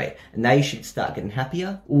 Okay, great. And they should start getting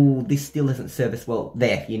happier. Ooh, this still isn't serviced well.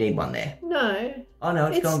 There, you need one there. No. Oh no,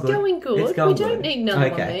 it's going good. It's going good. We don't need another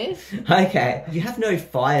one there. Okay. You have no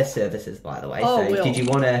fire services, by the way. Did you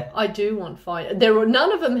want to... I do want fire.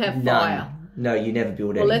 None of them have fire. No, you never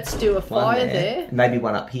build any. Well, let's do a fire there. Maybe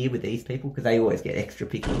one up here with these people, because they always get extra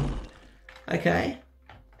picky. Okay.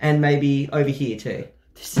 And maybe over here too.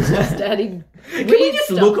 This is just adding weird Can we just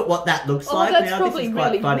stuff. Look at what that looks like that's now? Probably this is quite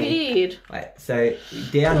really funny. Weird. Wait, so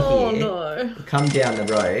down here, come down the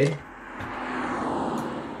road,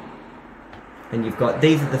 and you've got,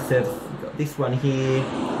 these are the services, you've got this one here,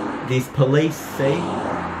 there's police, see?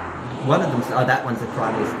 One of them, that one's a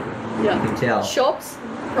primary school. Yeah. You can tell. Shops,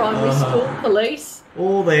 primary school, police.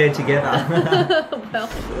 All there together. Well,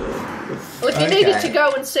 if you needed to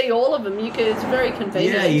go and see all of them, you could. It's very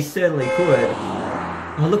convenient. Yeah, you certainly could.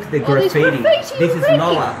 Oh, look at the graffiti. This is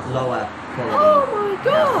lower quality. Oh my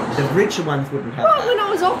gosh. The richer ones wouldn't have that. When I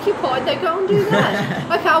was occupied, they go and do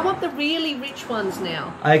that. Okay, I want the really rich ones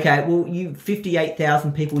now. Okay, well,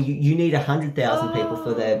 58,000 people. You need 100,000 people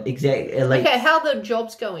for the exact elite. Okay, how are the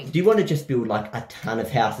jobs going? Do you want to just build like a ton of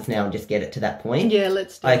houses now and just get it to that point? Yeah,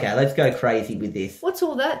 let's do it. Okay, let's go crazy with this. What's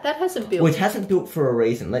all that? That hasn't built. Well, it hasn't built for a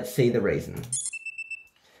reason. Let's see the reason.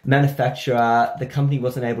 Manufacturer, the company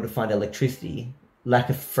wasn't able to find electricity.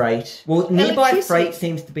 Lack of freight. Well, nearby freight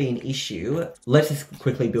seems to be an issue. Let's just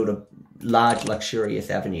quickly build a large,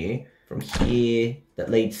 luxurious avenue from here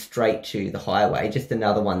that leads straight to the highway. Just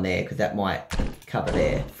another one there, because that might cover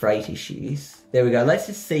their freight issues. There we go. Let's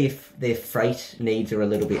just see if their freight needs are a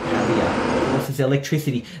little bit heavier. This is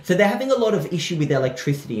electricity. So they're having a lot of issue with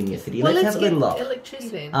electricity in your city. Well, let's have a little look.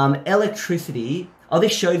 Electricity. Electricity. Oh,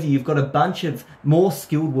 this shows you've got a bunch of more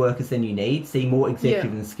skilled workers than you need. See, more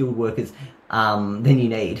executive and skilled workers than you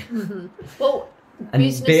need. Mm-hmm. Well, and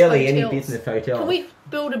business barely hotels. any business hotels. Can we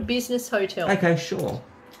build a business hotel? Okay, sure.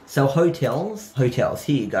 So hotels,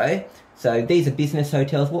 here you go. So these are business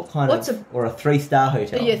hotels. What kind or a 3-star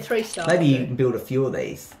hotel? Yeah, 3-star. Maybe you can build a few of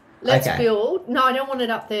these. Let's build. No, I don't want it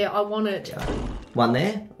up there. I want it. Yeah. One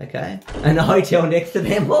there, okay. And a hotel next to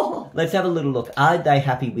them. Let's have a little look. Are they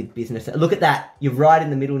happy with business? Look at that. You're right in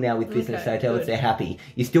the middle now with business hotels. Good. They're happy.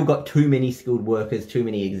 You still got too many skilled workers, too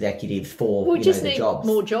many executives for we just the need jobs.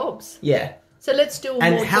 More jobs. Yeah. So let's do more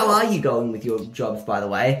And how jobs. are you going with your jobs, by the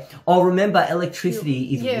way? Oh, remember,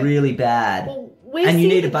 electricity is really bad. Well, and you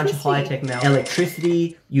need a bunch of high-tech now.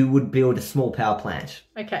 Electricity, you would build a small power plant.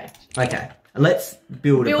 Okay. Okay. Let's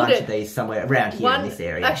build a bunch of these somewhere around here in this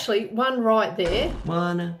area. Actually, one right there.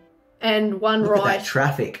 One. And one look right. At that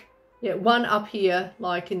traffic. Yeah, one up here,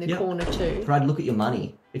 like in the corner too. Brad, look at your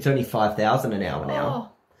money. It's only 5,000 an hour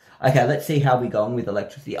now. Okay, let's see how we're going with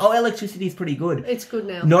electricity. Oh, electricity is pretty good. It's good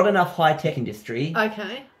now. Not enough high-tech industry.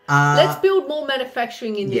 Okay. Let's build more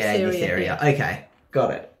manufacturing in this area. Yeah, in this area. Here. Okay,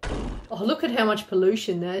 got it. Oh, look at how much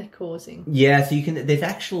pollution they're causing. Yeah, so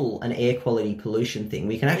there's an air quality pollution thing.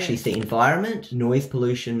 We can actually see environment, noise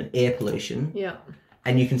pollution, air pollution. Yeah.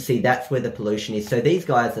 And you can see that's where the pollution is. So these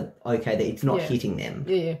guys are okay, it's not hitting them.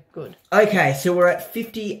 Yeah, good. Okay, so we're at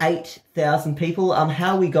 58,000 people.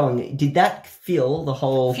 How are we going? Did that fill the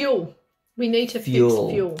whole... Fuel. We need to fix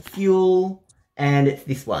fuel. Fuel, and it's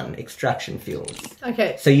this one, extraction fuels.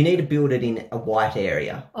 Okay. So you need to build it in a white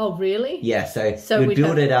area. Oh, really? Yeah, so we'd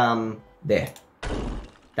build it, there.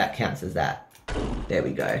 That counts as that. There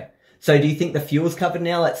we go. So do you think the fuel's covered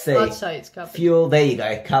now? Let's see. I'd say it's covered. Fuel, there you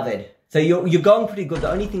go, covered. So you're going pretty good.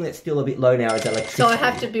 The only thing that's still a bit low now is electricity. So I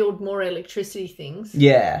have to build more electricity things?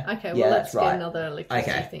 Yeah. Okay, well, let's get another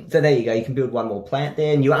electricity thing. So there you go. You can build one more plant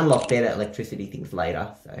there, and you unlock better electricity things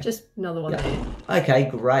later. So just another one there. Okay,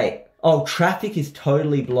 great. Oh, traffic is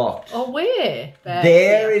totally blocked. Oh, where?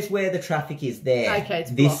 There is where the traffic is there. Okay,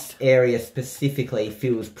 it's blocked. This area specifically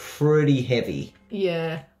feels pretty heavy.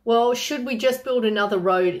 Yeah. Well, should we just build another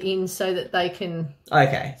road in so that they can...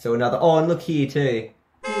 Okay, so another... Oh, and look here too.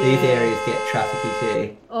 Yeah. These areas get trafficy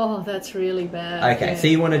too. Oh, that's really bad. Okay, so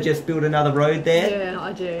you want to just build another road there? Yeah,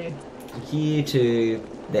 I do. Here to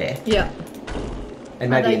there. Yeah.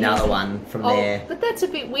 And maybe another one from there. But that's a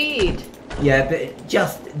bit weird. Yeah, but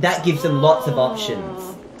that gives them lots of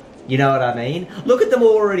options. You know what I mean? Look at them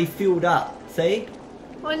already filled up. See?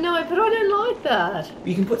 I know, but I don't like that.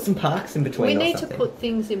 You can put some parks in between. We need to put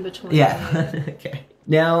things in between. Yeah. Okay.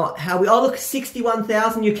 Now, oh look,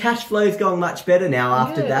 61,000. Your cash flow is going much better now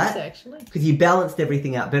after that. Actually. Because you balanced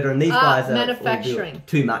everything out better, and these guys are manufacturing.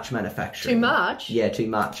 Too much manufacturing. Too much? Yeah, too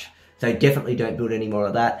much. So definitely don't build any more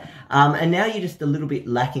of that. And now you're just a little bit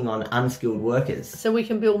lacking on unskilled workers. So we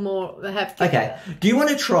can build more. Okay. Do you want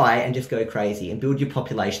to try and just go crazy and build your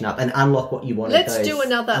population up and unlock what you want? Let's do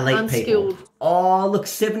another unskilled. People? Oh, look,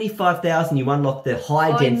 75,000. You unlock the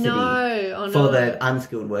high density for the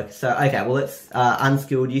unskilled workers. So, okay, well, let's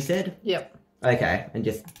unskilled, you said? Yep. Okay, and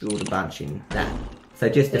just build a bunch in that. So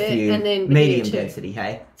just a few and then medium density,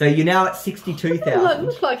 hey? So you're now at 62,000. They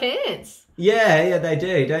look like ants. Yeah, they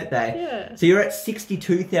do, don't they? Yeah. So you're at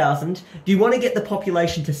 62,000. Do you want to get the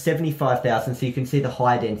population to 75,000 so you can see the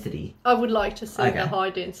high density? I would like to see the high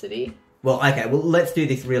density. Well, okay, let's do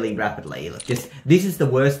this really rapidly. Look, this is the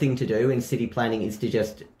worst thing to do in city planning is to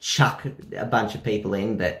just chuck a bunch of people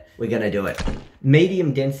in, but we're going to do it.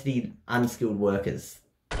 Medium density unskilled workers.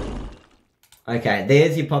 Okay,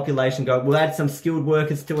 there's your population goal. We'll add some skilled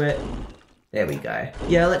workers to it. There we go.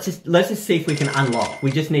 Yeah, let's just see if we can unlock.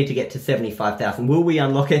 We just need to get to 75,000. Will we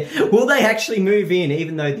unlock it? Will they actually move in,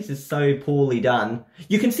 even though this is so poorly done?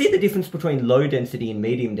 You can see the difference between low density and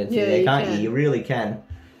medium density there, can't you? You really can.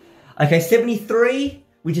 Okay, 73.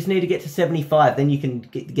 We just need to get to 75. Then you can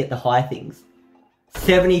get the high things.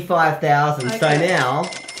 75,000. Okay. So now,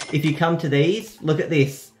 if you come to these, look at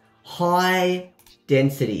this. High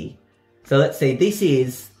density. So let's see. This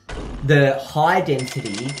is the high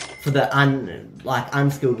density for the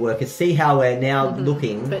unskilled workers. See how we're now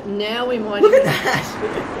looking. But now we might look at that.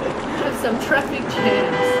 Have some traffic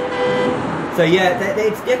jams. So yeah,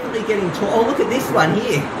 it's definitely getting tall. Oh, look at this one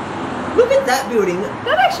here. Look at that building.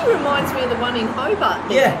 That actually reminds me of the one in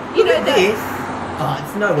Hobart. Yeah. You know that. This. Oh,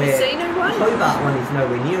 it's nowhere. Casino one? Hobart one is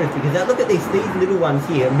nowhere near us because look at these little ones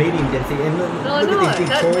here, medium density, and look at this big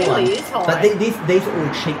tall one. Is high. But these are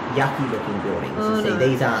all cheap, yucky looking buildings. Oh, See,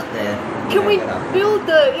 these aren't the. Can we build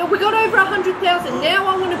the? We got over 100,000. Now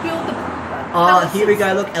I want to build the. Oh, here we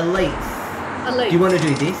go. Look, elites. Elite. Do you want to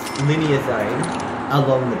do this linear zone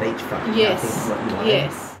along the beachfront? Yes.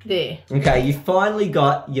 Yes. There. Okay, you finally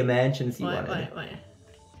got your mansions you wanted. Wait.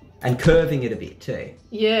 And curving it a bit too.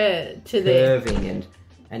 Yeah, to there. Curving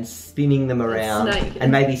and spinning them around.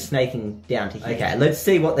 And maybe snaking down to here. Okay, let's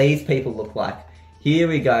see what these people look like. Here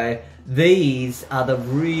we go. These are the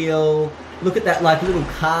real... Look at that, like little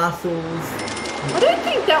castles. I don't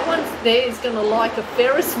think that one there is going to like a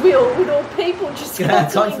Ferris wheel with all people just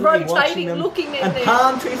constantly rotating, looking at them. And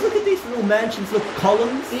palm trees. Look at these little mansions. Look,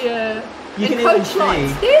 columns. Yeah. You and can coach even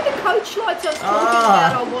lights. see. They're the coach lights I was talking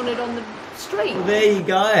about I wanted on the street. Well, there you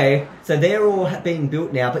go. So they're all being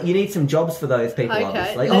built now, but you need some jobs for those people,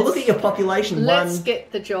 obviously. Oh, look at your population. Let's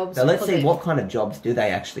get the jobs. So let's see what kind of jobs do they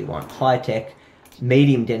actually want. High tech,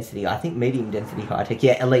 medium density. I think medium density, high tech.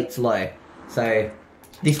 Yeah, elite's low. So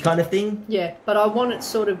this kind of thing? Yeah, but I want it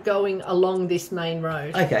sort of going along this main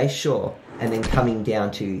road. Okay, sure. And then coming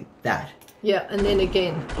down to that. Yeah, and then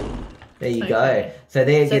again. There you go. So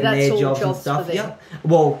they're getting their jobs and stuff. Yeah.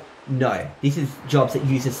 Well, no. This is jobs that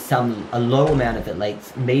uses a low amount of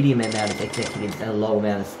elites, medium amount of executives, and a low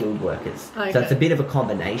amount of skilled workers. Okay. So it's a bit of a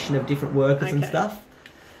combination of different workers and stuff.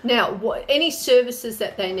 Now, any services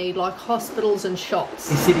that they need, like hospitals and shops?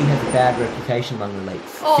 This city has a bad reputation among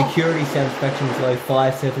elites. Oh. Security satisfaction is low,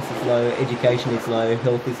 fire service is low, education is low,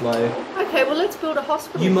 health is low. Okay, well, let's build a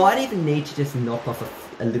hospital. You might even need to just knock off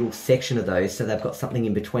a little section of those so they've got something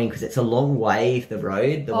in between, because it's a long way, the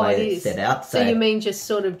road, the way it's set out. So you mean just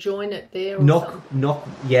sort of join it there or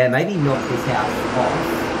yeah, maybe knock this house off,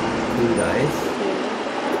 bulldoze.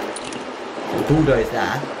 Bulldoze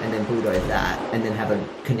that, and then bulldoze that, and then have a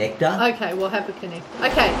connector. Okay, we'll have a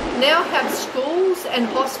connector. Okay, now have schools and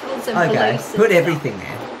hospitals and police. Put everything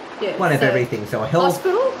there. Yeah, one of everything. So a health...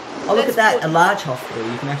 Hospital? Oh, look at that. A large hospital.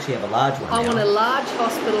 You can actually have a large one I want a large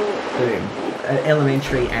hospital. Boom. An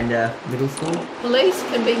elementary and a middle school. Police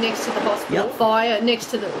can be next to the hospital. Yep. Fire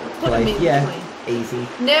next to the... Put them in between. Easy.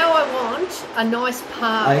 Now I want a nice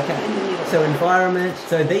park in the middle. So environment.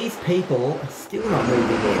 So these people are still not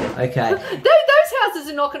moving in. Okay. Those houses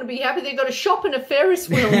are not going to be happy. They've got a shop and a Ferris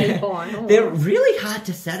wheel nearby. Oh. They're really hard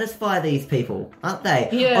to satisfy, these people, aren't they?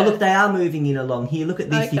 Yeah. Oh, look, they are moving in along here. Look at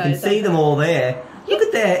this. Okay, you can see them all there. Look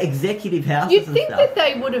at their executive houses and stuff. You'd think that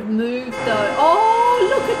they would have moved, though. Oh,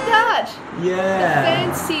 look at that. Yeah. The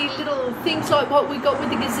fancy little things like what we got with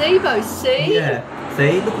the gazebo, see? Yeah.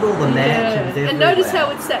 See? Look at all the mansions everywhere. And notice how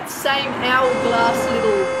it's that same hourglass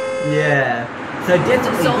little... Yeah. So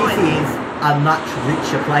definitely this is a much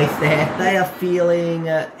richer place there. They are feeling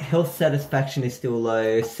health satisfaction is still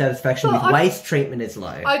low. Satisfaction with waste treatment is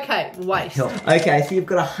low. Okay, waste. Okay, so you've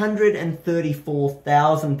got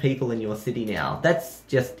 134,000 people in your city now. That's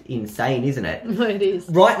just insane, isn't it? It is.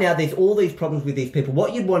 Right now, there's all these problems with these people.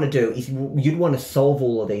 What you'd want to do is you'd want to solve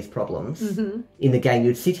all of these problems in the game.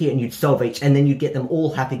 You'd sit here and you'd solve each, and then you'd get them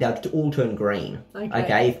all happy. They'd all turn green.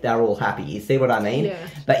 Okay, if they're all happy. You see what I mean? Yeah.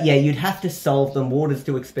 But yeah, you'd have to solve them. Water's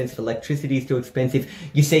too expensive. Electricity is too expensive.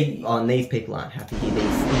 You see, these people aren't happy here.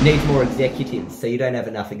 These need more executives, so you don't have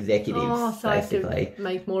enough executives, basically. I have to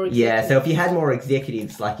make more executives. Yeah, so if you had more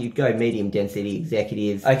executives, like you'd go medium density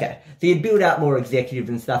executives. Okay, so you'd build out more executives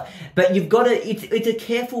and stuff. But you've got to, it's a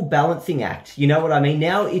careful balancing act. You know what I mean?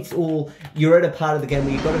 Now it's all, you're at a part of the game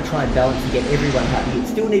where you've got to try and balance and get everyone happy. It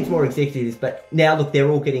still needs more executives, but now look, they're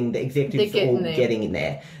all getting, the executives are all getting in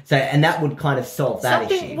there. So, and that would kind of solve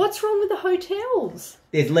that issue. What's wrong with the hotels?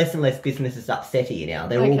 There's less and less businesses upset here now.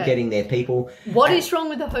 They're all getting their people. What is wrong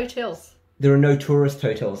with the hotels? There are no tourist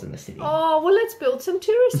hotels in the city. Oh, well, let's build some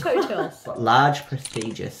tourist hotels. Large,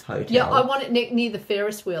 prestigious hotel. Yeah, I want it near the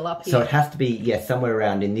Ferris wheel up here. So it has to be, somewhere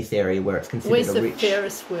around in this area where it's considered Where's a rich... the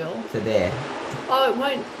Ferris wheel? So there. Oh, it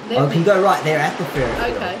won't... Oh, it can go right there at the Ferris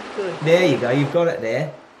wheel. Okay, good. There you go, you've got it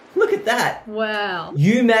there. Look at that. Wow.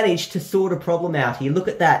 You managed to sort a problem out here. Look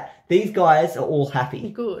at that. These guys are all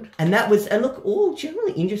happy. Good. And that was, and look, all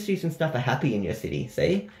generally industries and stuff are happy in your city,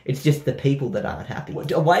 see? It's just the people that aren't happy.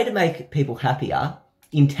 A way to make people happier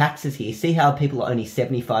in taxes here, see how people are only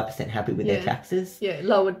 75% happy with their taxes? Yeah,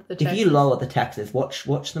 lowered the taxes. If you lower the taxes,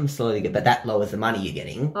 watch them slowly get, but that lowers the money you're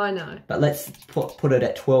getting. I know. But let's put it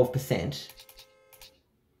at 12%.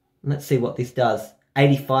 Let's see what this does.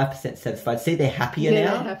 85% satisfied. See, they're happier now?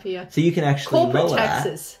 Yeah, they're happier. So you can actually Corporate lower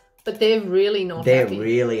taxes. But they're really not they're happy. They're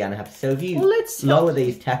really unhappy. So if you let's lower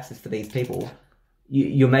these taxes for these people,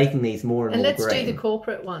 you're making these more and more let's green. do the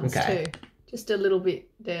corporate ones too. Just a little bit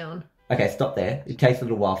down. Okay, stop there. It takes a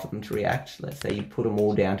little while for them to react. Let's say you put them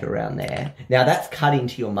all down to around there. Now that's cut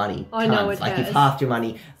into your money. I know it like has. you've halved your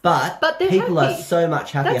money. But people happy. are so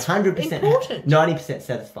much happier. That's 100%, important. 90%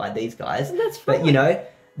 satisfied, these guys. And that's fine. But you know,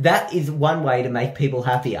 that is one way to make people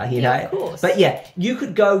happier, you know? Of course. But yeah, you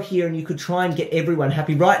could go here and you could try and get everyone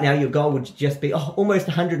happy. Right now, your goal would just be almost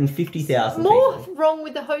 150,000 More people. wrong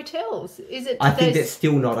with the hotels. Is it? I think that's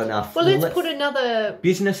still not enough. Well, let's put another...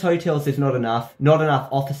 Business hotels, there's not enough. Not enough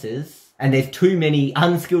offices. And there's too many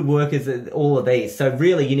unskilled workers at all of these. So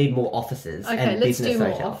really, you need more offices and business hotels. Okay,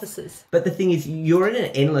 let's do more offices. But the thing is, you're in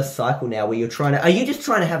an endless cycle now where you're trying to... Are you just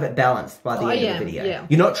trying to have it balanced by the end of the video? Yeah.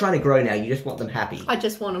 You're not trying to grow now. You just want them happy. I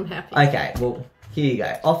just want them happy. Okay, well, here you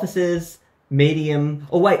go. Offices, medium...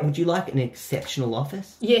 Oh, wait, would you like an exceptional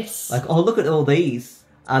office? Yes. Like, oh, look at all these.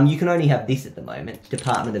 You can only have this at the moment.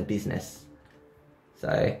 Department of Business.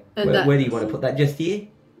 So, where do you want to put that? Just here?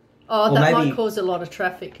 Oh, that might cause a lot of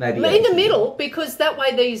traffic. Maybe in the middle, because that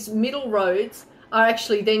way these middle roads are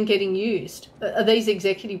actually then getting used. Are these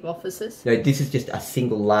executive offices? No, this is just a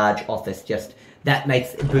single large office. Just that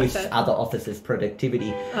boosts other offices'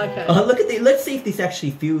 productivity. Okay. Oh, look at this. Let's see if this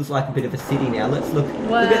actually feels like a bit of a city now. Let's look.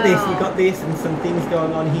 Wow. Look at this. We've got this and some things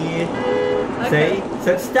going on here. Okay. See?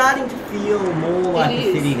 So it's starting to feel more like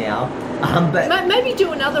a city now. But maybe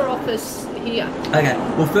do another office here. Okay,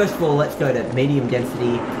 well first of all, let's go to medium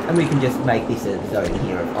density and we can just make this a zone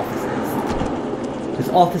here of offices. Because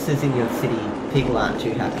offices in your city, people aren't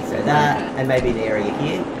too happy. So that, and maybe an area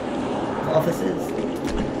here for offices.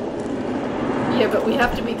 Yeah, but we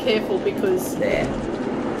have to be careful because... There.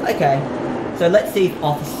 Okay, so let's see if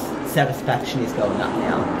office satisfaction is going up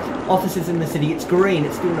now. Offices in the city, it's green,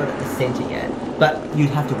 it's still not at the centre yet. But you'd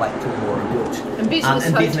have to wait till more are built. And business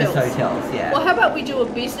hotels. Business hotels, yeah. Well, how about we do a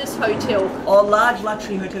business hotel? Or a large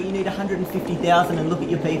luxury hotel, you need 150,000 and look at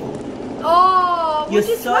your people. Oh, you're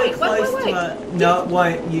just so wait. close to a... No, it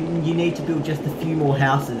won't. You need to build just a few more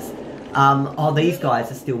houses. These guys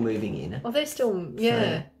are still moving in. Oh, they're still...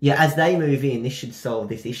 Yeah. So, yeah, as they move in, this should solve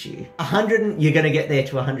this issue. You're going to get there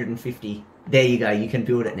to 150. There you go. You can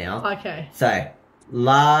build it now. Okay. So...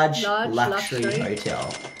 Large luxury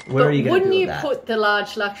hotel. Where are you going to build that? Wouldn't you put the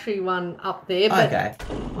large luxury one up there? But... Okay.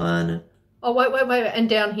 One. Oh, wait. And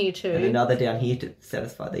down here too. And another down here to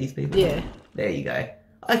satisfy these people. Yeah. There you go.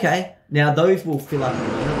 Okay. Now those will fill up in a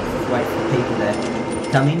minute. Let's just wait for people to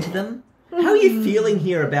come into them. How are you feeling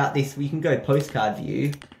here about this? We can go postcard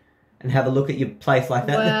view and have a look at your place like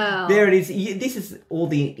that. Wow. There it is. This is all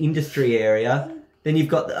the industry area. Then you've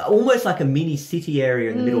got almost like a mini city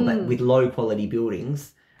area in the middle, but with low quality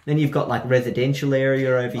buildings. Then you've got like residential area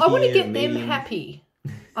over here. I want to get them happy.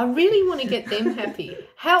 I really want to get them happy.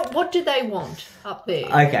 What do they want up there?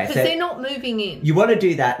 Okay, because they're not moving in. You want to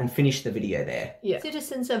do that and finish the video there. Yeah.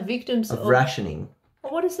 Citizens are victims of rationing.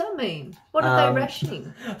 Well, what does that mean? What are they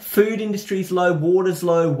rationing? Food industry's low, water's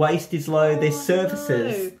low, waste is low. There's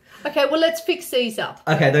services. No. Okay, well, let's fix these up.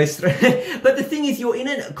 Okay, those three. But the thing is, you're in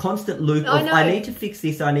a constant loop of, I need to fix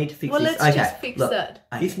this, I need to fix this. Well, let's just fix that.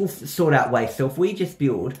 This will sort out waste. So if we just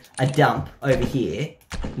build a dump over here,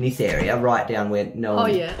 in this area, right down where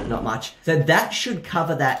not much. So that should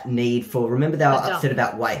cover that need for, remember they were upset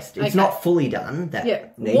about waste. It's not fully done,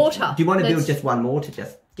 that need. Water. Do you want to build just one more to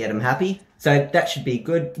just get them happy? So that should be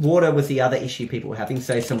good. Water was the other issue people were having,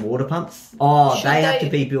 so some water pumps. They have to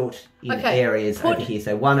be built in areas over here.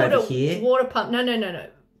 So one over here. Water pump. No.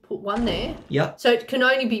 Put one there. Yep. So it can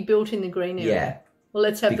only be built in the green area. Yeah. Well,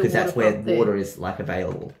 let's have because the water that's where pump there. water is like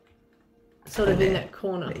available. Sort of in that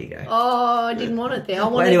corner. There you go. Oh, I didn't want it there. I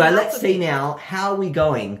wanted anyway, let's see now. How are we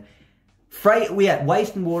going? Freight, we at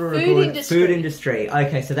waste and water. Food industry.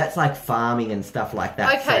 Okay, so that's like farming and stuff like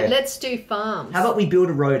that. Okay, so let's do farms. How about we build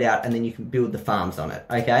a road out and then you can build the farms on it,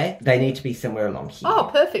 okay? They need to be somewhere along here. Oh,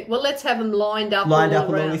 perfect. Well, let's have them lined up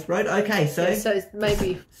along this road. Okay, so... Yeah, so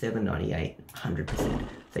maybe... 798, 100%.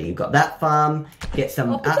 So you've got that farm, get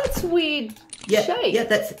some... Oh, but that's weird shape.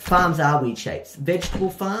 Yeah, farms are weird shapes. Vegetable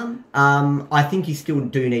farm, I think you still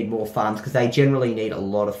do need more farms because they generally need a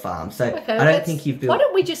lot of farms. So okay, I don't think you've built... Why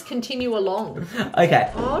don't we just continue along? Okay.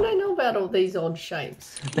 Oh, I don't know about all these odd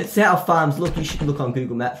shapes. Let's see how farms look. You should look on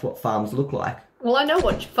Google Maps what farms look like. Well, I know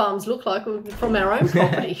what farms look like from our own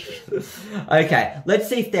property. Okay, let's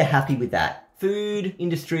see if they're happy with that. Food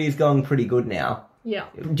industry is going pretty good now. Yeah.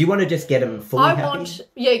 Do you want to just get them fully happy?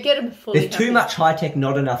 Get them fully There's too much high-tech,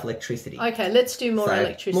 not enough electricity. Okay, let's do more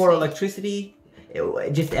electricity. More electricity,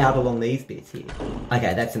 just out along these bits here.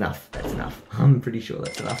 Okay, that's enough. That's enough. I'm pretty sure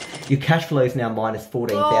that's enough. Your cash flow is now minus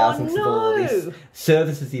 14,000 for all this.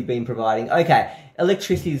 Services you've been providing. Okay,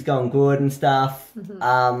 electricity is going good and stuff. Mm-hmm.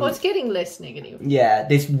 Well, it's getting less negative. Yeah,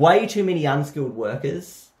 there's way too many unskilled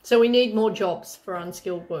workers. So we need more jobs for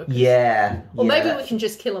unskilled workers. Yeah. Or maybe we can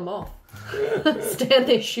just kill them off. Stand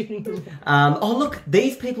there shooting them. Oh, look,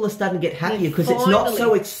 these people are starting to get happier because it's not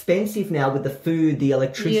so expensive now with the food, the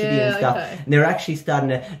electricity and stuff. Okay. And they're actually starting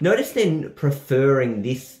to... Notice they're preferring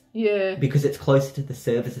this because it's closer to the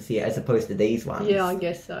services here as opposed to these ones. Yeah, I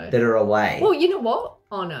guess so. That are away. Well, you know what?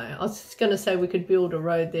 Oh, no. I was just going to say we could build a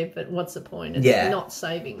road there, but what's the point? It's not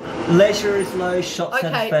saving money. Leisure is low, shop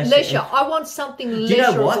satisfaction. Leisure. I want something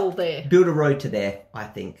leisurable there. Build a road to there, I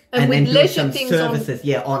think. And with then leisure some things services,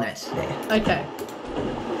 on it there. Okay.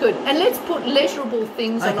 Good. And let's put leisurable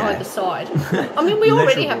things on either side. I mean, we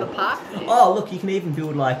already have a park there. Oh, look, you can even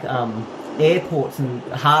build like airports and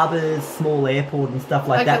harbours, small airport and stuff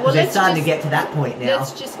like that. Because they're starting to get to that point now.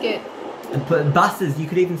 Let's just get... And put buses, you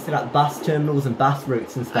could even set up bus terminals and bus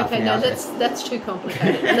routes and stuff. Okay, that's too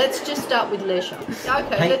complicated. Let's just start with leisure.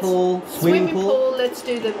 Okay, paintball, swimming pool. Let's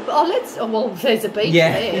do the... well, there's a beach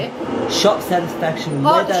there. Shop satisfaction.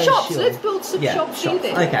 Shops. Let's build some shops here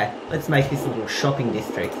then. Okay, let's make this a little shopping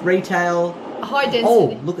district. Retail. High density.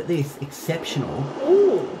 Oh, look at this. Exceptional.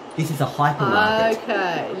 Ooh. This is a hypermarket.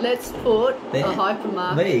 Okay, let's put a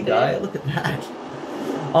hypermarket there. You go. Look at that.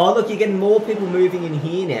 Oh, look, you're getting more people moving in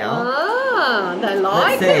here now. Ah, they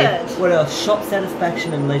like it. What else? Shop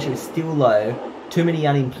satisfaction and leisure is still low. Too many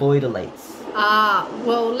unemployed elites. Ah,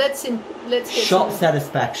 well, let's get shop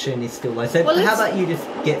satisfaction is still low. So how about you just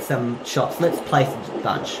get some shops? Let's place a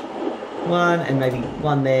bunch. One and maybe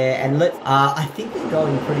one there, and I think we're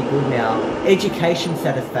going pretty good now. Education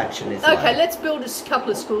satisfaction is low. Okay, let's build a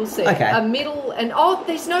couple of schools there. Okay. A middle and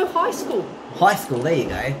there's no high school. High school, there you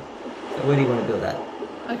go. So where do you want to build that?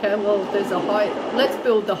 Okay, well, there's let's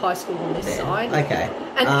build the high school on this side. Okay.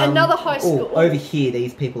 And another high school. Over here,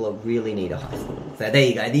 these people really need a high school. So there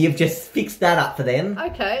you go. You've just fixed that up for them.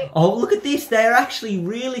 Okay. Oh, look at this. They're actually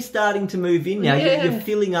really starting to move in now. Yeah. You're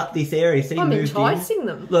filling up this area. So I'm enticing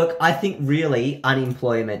them. Look, I think really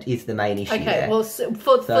unemployment is the main issue there. Well,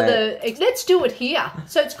 let's do it here.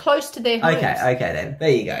 So it's close to their homes. Okay then. There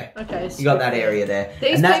you go. Okay. You got that area there.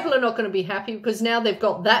 These people are not going to be happy because now they've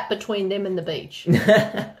got that between them and the beach.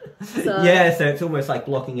 So it's almost like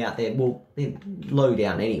blocking out their... Well, they're low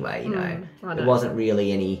down anyway, you know. There wasn't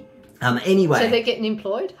really any... Anyway. So they're getting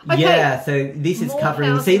employed? Okay. Yeah, so this is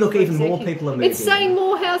covering... See, look, even more people are moving. It's saying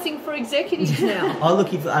more housing for executives now. Oh,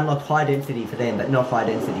 look, you've unlocked high density for them, but not high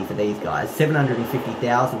density for these guys.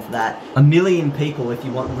 750,000 for that. 1 million people if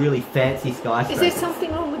you want really fancy skyscrapers. Is there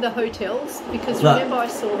something wrong with the hotels? Because remember I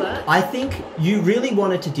saw that. I think you really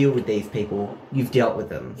wanted to deal with these people. You've dealt with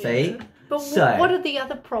them, see? But what are the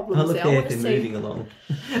other problems? Oh, look there, they're moving along.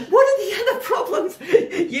 What are the other problems?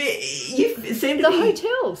 You seem to be... The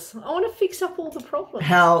hotels. I want to fix up all the problems.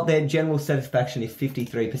 How their general satisfaction is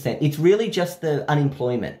 53%. It's really just the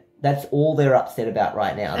unemployment. That's all they're upset about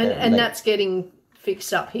right now. And that's getting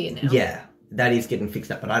fixed up here now. Yeah, that is getting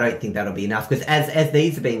fixed up, but I don't think that'll be enough because as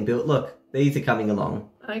these are being built, look, these are coming along.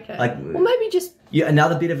 Okay. Well, maybe just...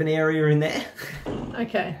 another bit of an area in there.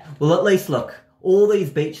 Okay. Well, at least, look... All these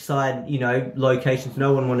beachside, locations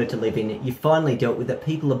no one wanted to live in, you finally dealt with it.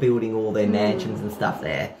 People are building all their mansions and stuff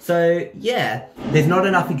there. So, yeah, there's not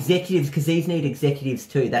enough executives because these need executives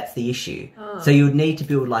too. That's the issue. So you would need to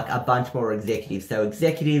build like a bunch more executives. So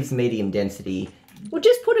executives, medium density. Well,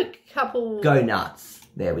 just put a couple... Go nuts.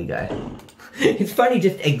 There we go. It's funny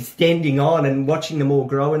just extending on and watching them all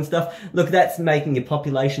grow and stuff. Look, that's making your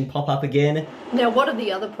population pop up again. Now, what are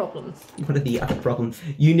the other problems? What are the other problems?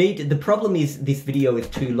 The problem is this video is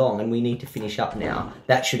too long and we need to finish up now.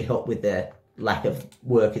 That should help with the lack of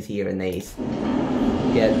workers here in these.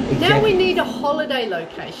 Yeah, Now we need a holiday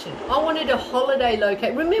location. I wanted a holiday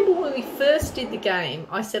location. Remember when we first did the game,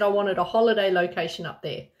 I said I wanted a holiday location up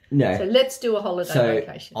there. No. So let's do a holiday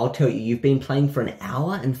location. I'll tell you, you've been playing for an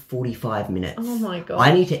hour and 45 minutes. Oh my God.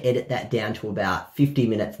 I need to edit that down to about 50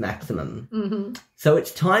 minutes maximum. Mm-hmm. So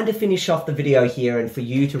it's time to finish off the video here and for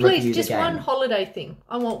you to review the game. Please, just one holiday thing.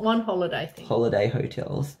 I want one holiday thing. Holiday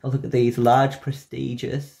hotels. Oh, look at these large,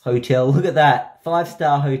 prestigious hotel. Look at that.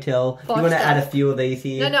 5-star hotel. You want to add a few of these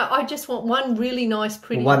here? No, I just want one really nice,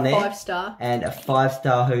 pretty 5-star. And a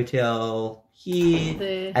 5-star hotel here.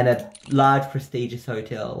 There. And a large, prestigious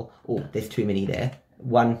hotel. Oh, there's too many there.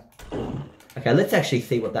 One. Okay, let's actually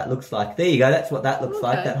see what that looks like. There you go. That's what that looks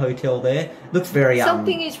like, that hotel there. Looks very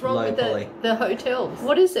Something is wrong with the hotels.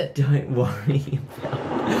 What is it? Don't worry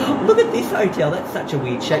about. Look at this hotel. That's such a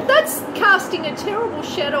weird shape. That's casting a terrible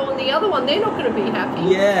shadow on the other one. They're not going to be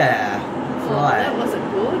happy. Yeah. Right. That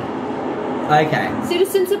wasn't good. Okay.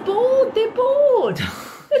 Citizens are bored. They're bored.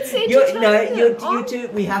 It's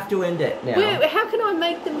entertaining. We have to end it now. How can I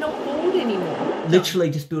make them not bored anymore? Literally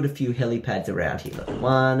just build a few helipads around here. Look,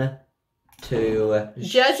 1, 2...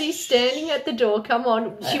 Jazzy's standing at the door. Come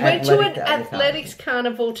on. She went to an athletics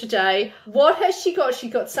carnival today. What has she got? She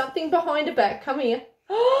got something behind her back. Come here.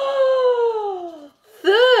 Oh,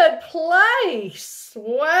 3rd place.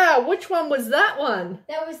 Wow. Which one was that one?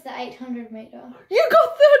 That was the 800 metre. You got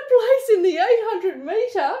 3rd place in the 800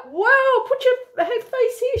 metre? Wow. Put your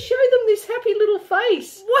face here. Show them this happy little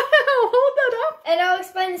face. Wow. Hold that up. And I'll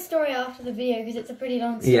explain the story after the video because it's a pretty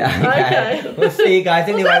long story. Yeah, okay. We'll see you guys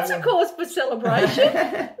anyway. Well, that's a cause for celebration.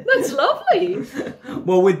 That's lovely.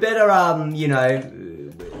 Well, we'd better,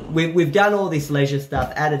 we've done all this leisure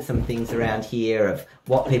stuff, added some things around here of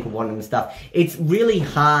what people want and stuff. It's really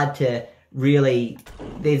hard to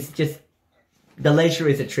there's just, the leisure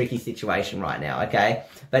is a tricky situation right now, okay?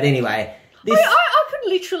 But anyway, I could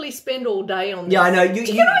literally spend all day on this. Yeah, I know.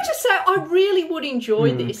 Can I just say, I really would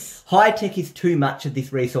enjoy this. High tech is too much of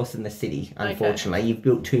this resource in the city, unfortunately. Okay. You've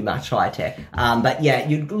built too much high tech. But yeah,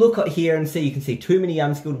 you look at here and see, you can see too many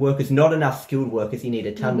unskilled workers, not enough skilled workers. You need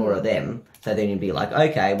a ton more of them. So then you'd be like,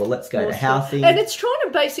 okay, well, let's go to housing. And it's trying to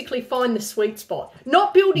basically find the sweet spot.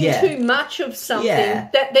 Not building too much of something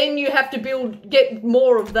that then you have to get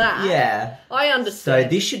more of that. Yeah. I understand. So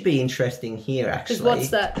this should be interesting here, actually. Because what's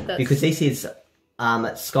that? Because this is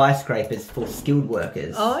skyscrapers for skilled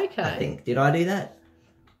workers. Oh, okay. I think. Did I do that?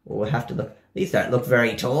 Well, we'll have to look. These don't look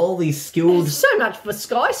very tall. These skilled... So much for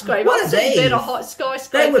skyscrapers. What are these? Better hot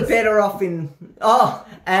skyscrapers. They were better off in... Oh,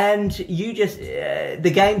 and you just...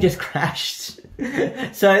 the game just crashed.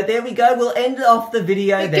 So there we go. We'll end off the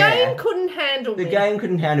video there. The game couldn't handle it. The game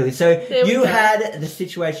couldn't handle it. So you had the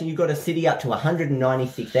situation, you got a city up to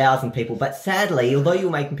 196,000 people, but sadly, although you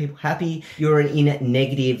were making people happy, you were in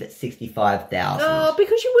negative 65,000. Oh,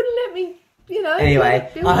 because you wouldn't let me...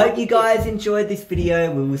 Anyway, I hope you guys enjoyed this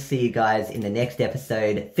video. We will see you guys in the next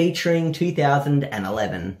episode featuring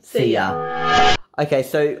 2011. See ya. Okay,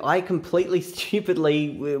 so I completely stupidly,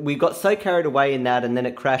 we got so carried away in that and then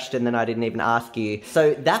it crashed and then I didn't even ask you.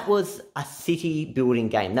 So that was a city building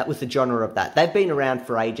game. That was the genre of that. They've been around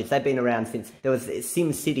for ages. They've been around since there was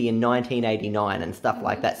Sim City in 1989 and stuff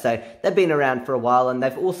like that. So they've been around for a while and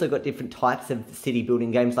they've also got different types of city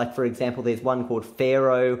building games. Like, for example, there's one called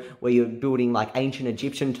Pharaoh where you're building like ancient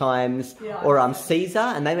Egyptian times, or Caesar,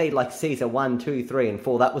 and they made like Caesar 1, 2, 3 and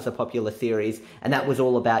 4. That was a popular series and that was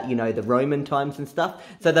all about, the Roman times and stuff.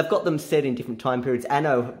 So they've got them set in different time periods.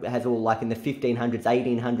 Anno has all like in the 1500s,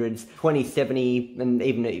 1800s, 2070 and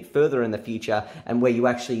even further in the future, and where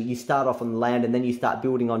you start off on the land and then you start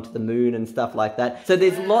building onto the moon and stuff like that. So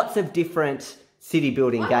there's lots of different city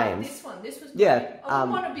building games. This one. This was great. Yeah. I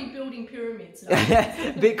want to be building pyramids.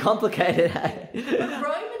 A bit complicated, eh?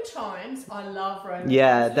 Roman times, I love Roman.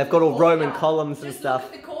 Yeah, they've got all Roman columns and stuff.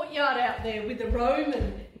 Look at the courtyard out there with the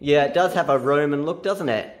Roman. Yeah, it does have a Roman look, doesn't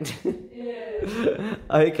it? Yeah.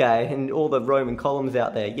 Okay, and all the Roman columns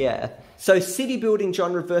out there, yeah. So city building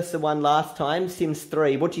genre versus the one last time, Sims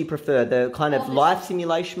 3. What do you prefer, the kind of life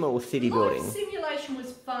simulation or city building? Life simulation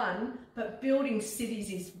was fun, but building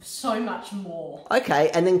cities is so much more.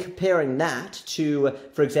 Okay, and then comparing that to,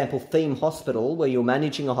 for example, Theme Hospital, where you're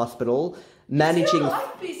managing a hospital, managing...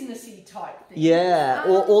 like businessy type thing. Yeah,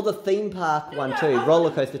 or the theme park one too,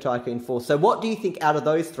 Roller Coaster Tycoon 4. So what do you think out of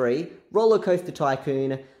those three, Roller Coaster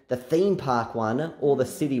Tycoon, the theme park one, or the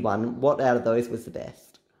city one, what out of those was the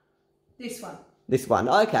best? This one. This one,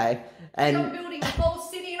 okay. And I'm building a whole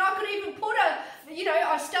city, and I could even put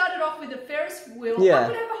I started off with a Ferris wheel. Yeah. I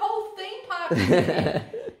could have a whole theme park in there.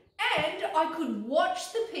 And I could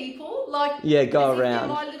watch the people, go around.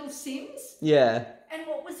 My little Sims. Yeah. And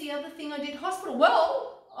what was the other other thing I did? Hospital.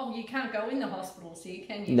 Well, oh, you can't go in the hospitals here,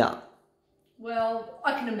 can you? No. Well,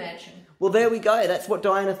 I can imagine. Well, there we go. That's what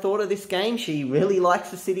Diana thought of this game. She really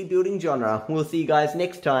likes the city building genre. We'll see you guys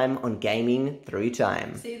next time on Gaming Through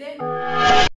Time. See you then.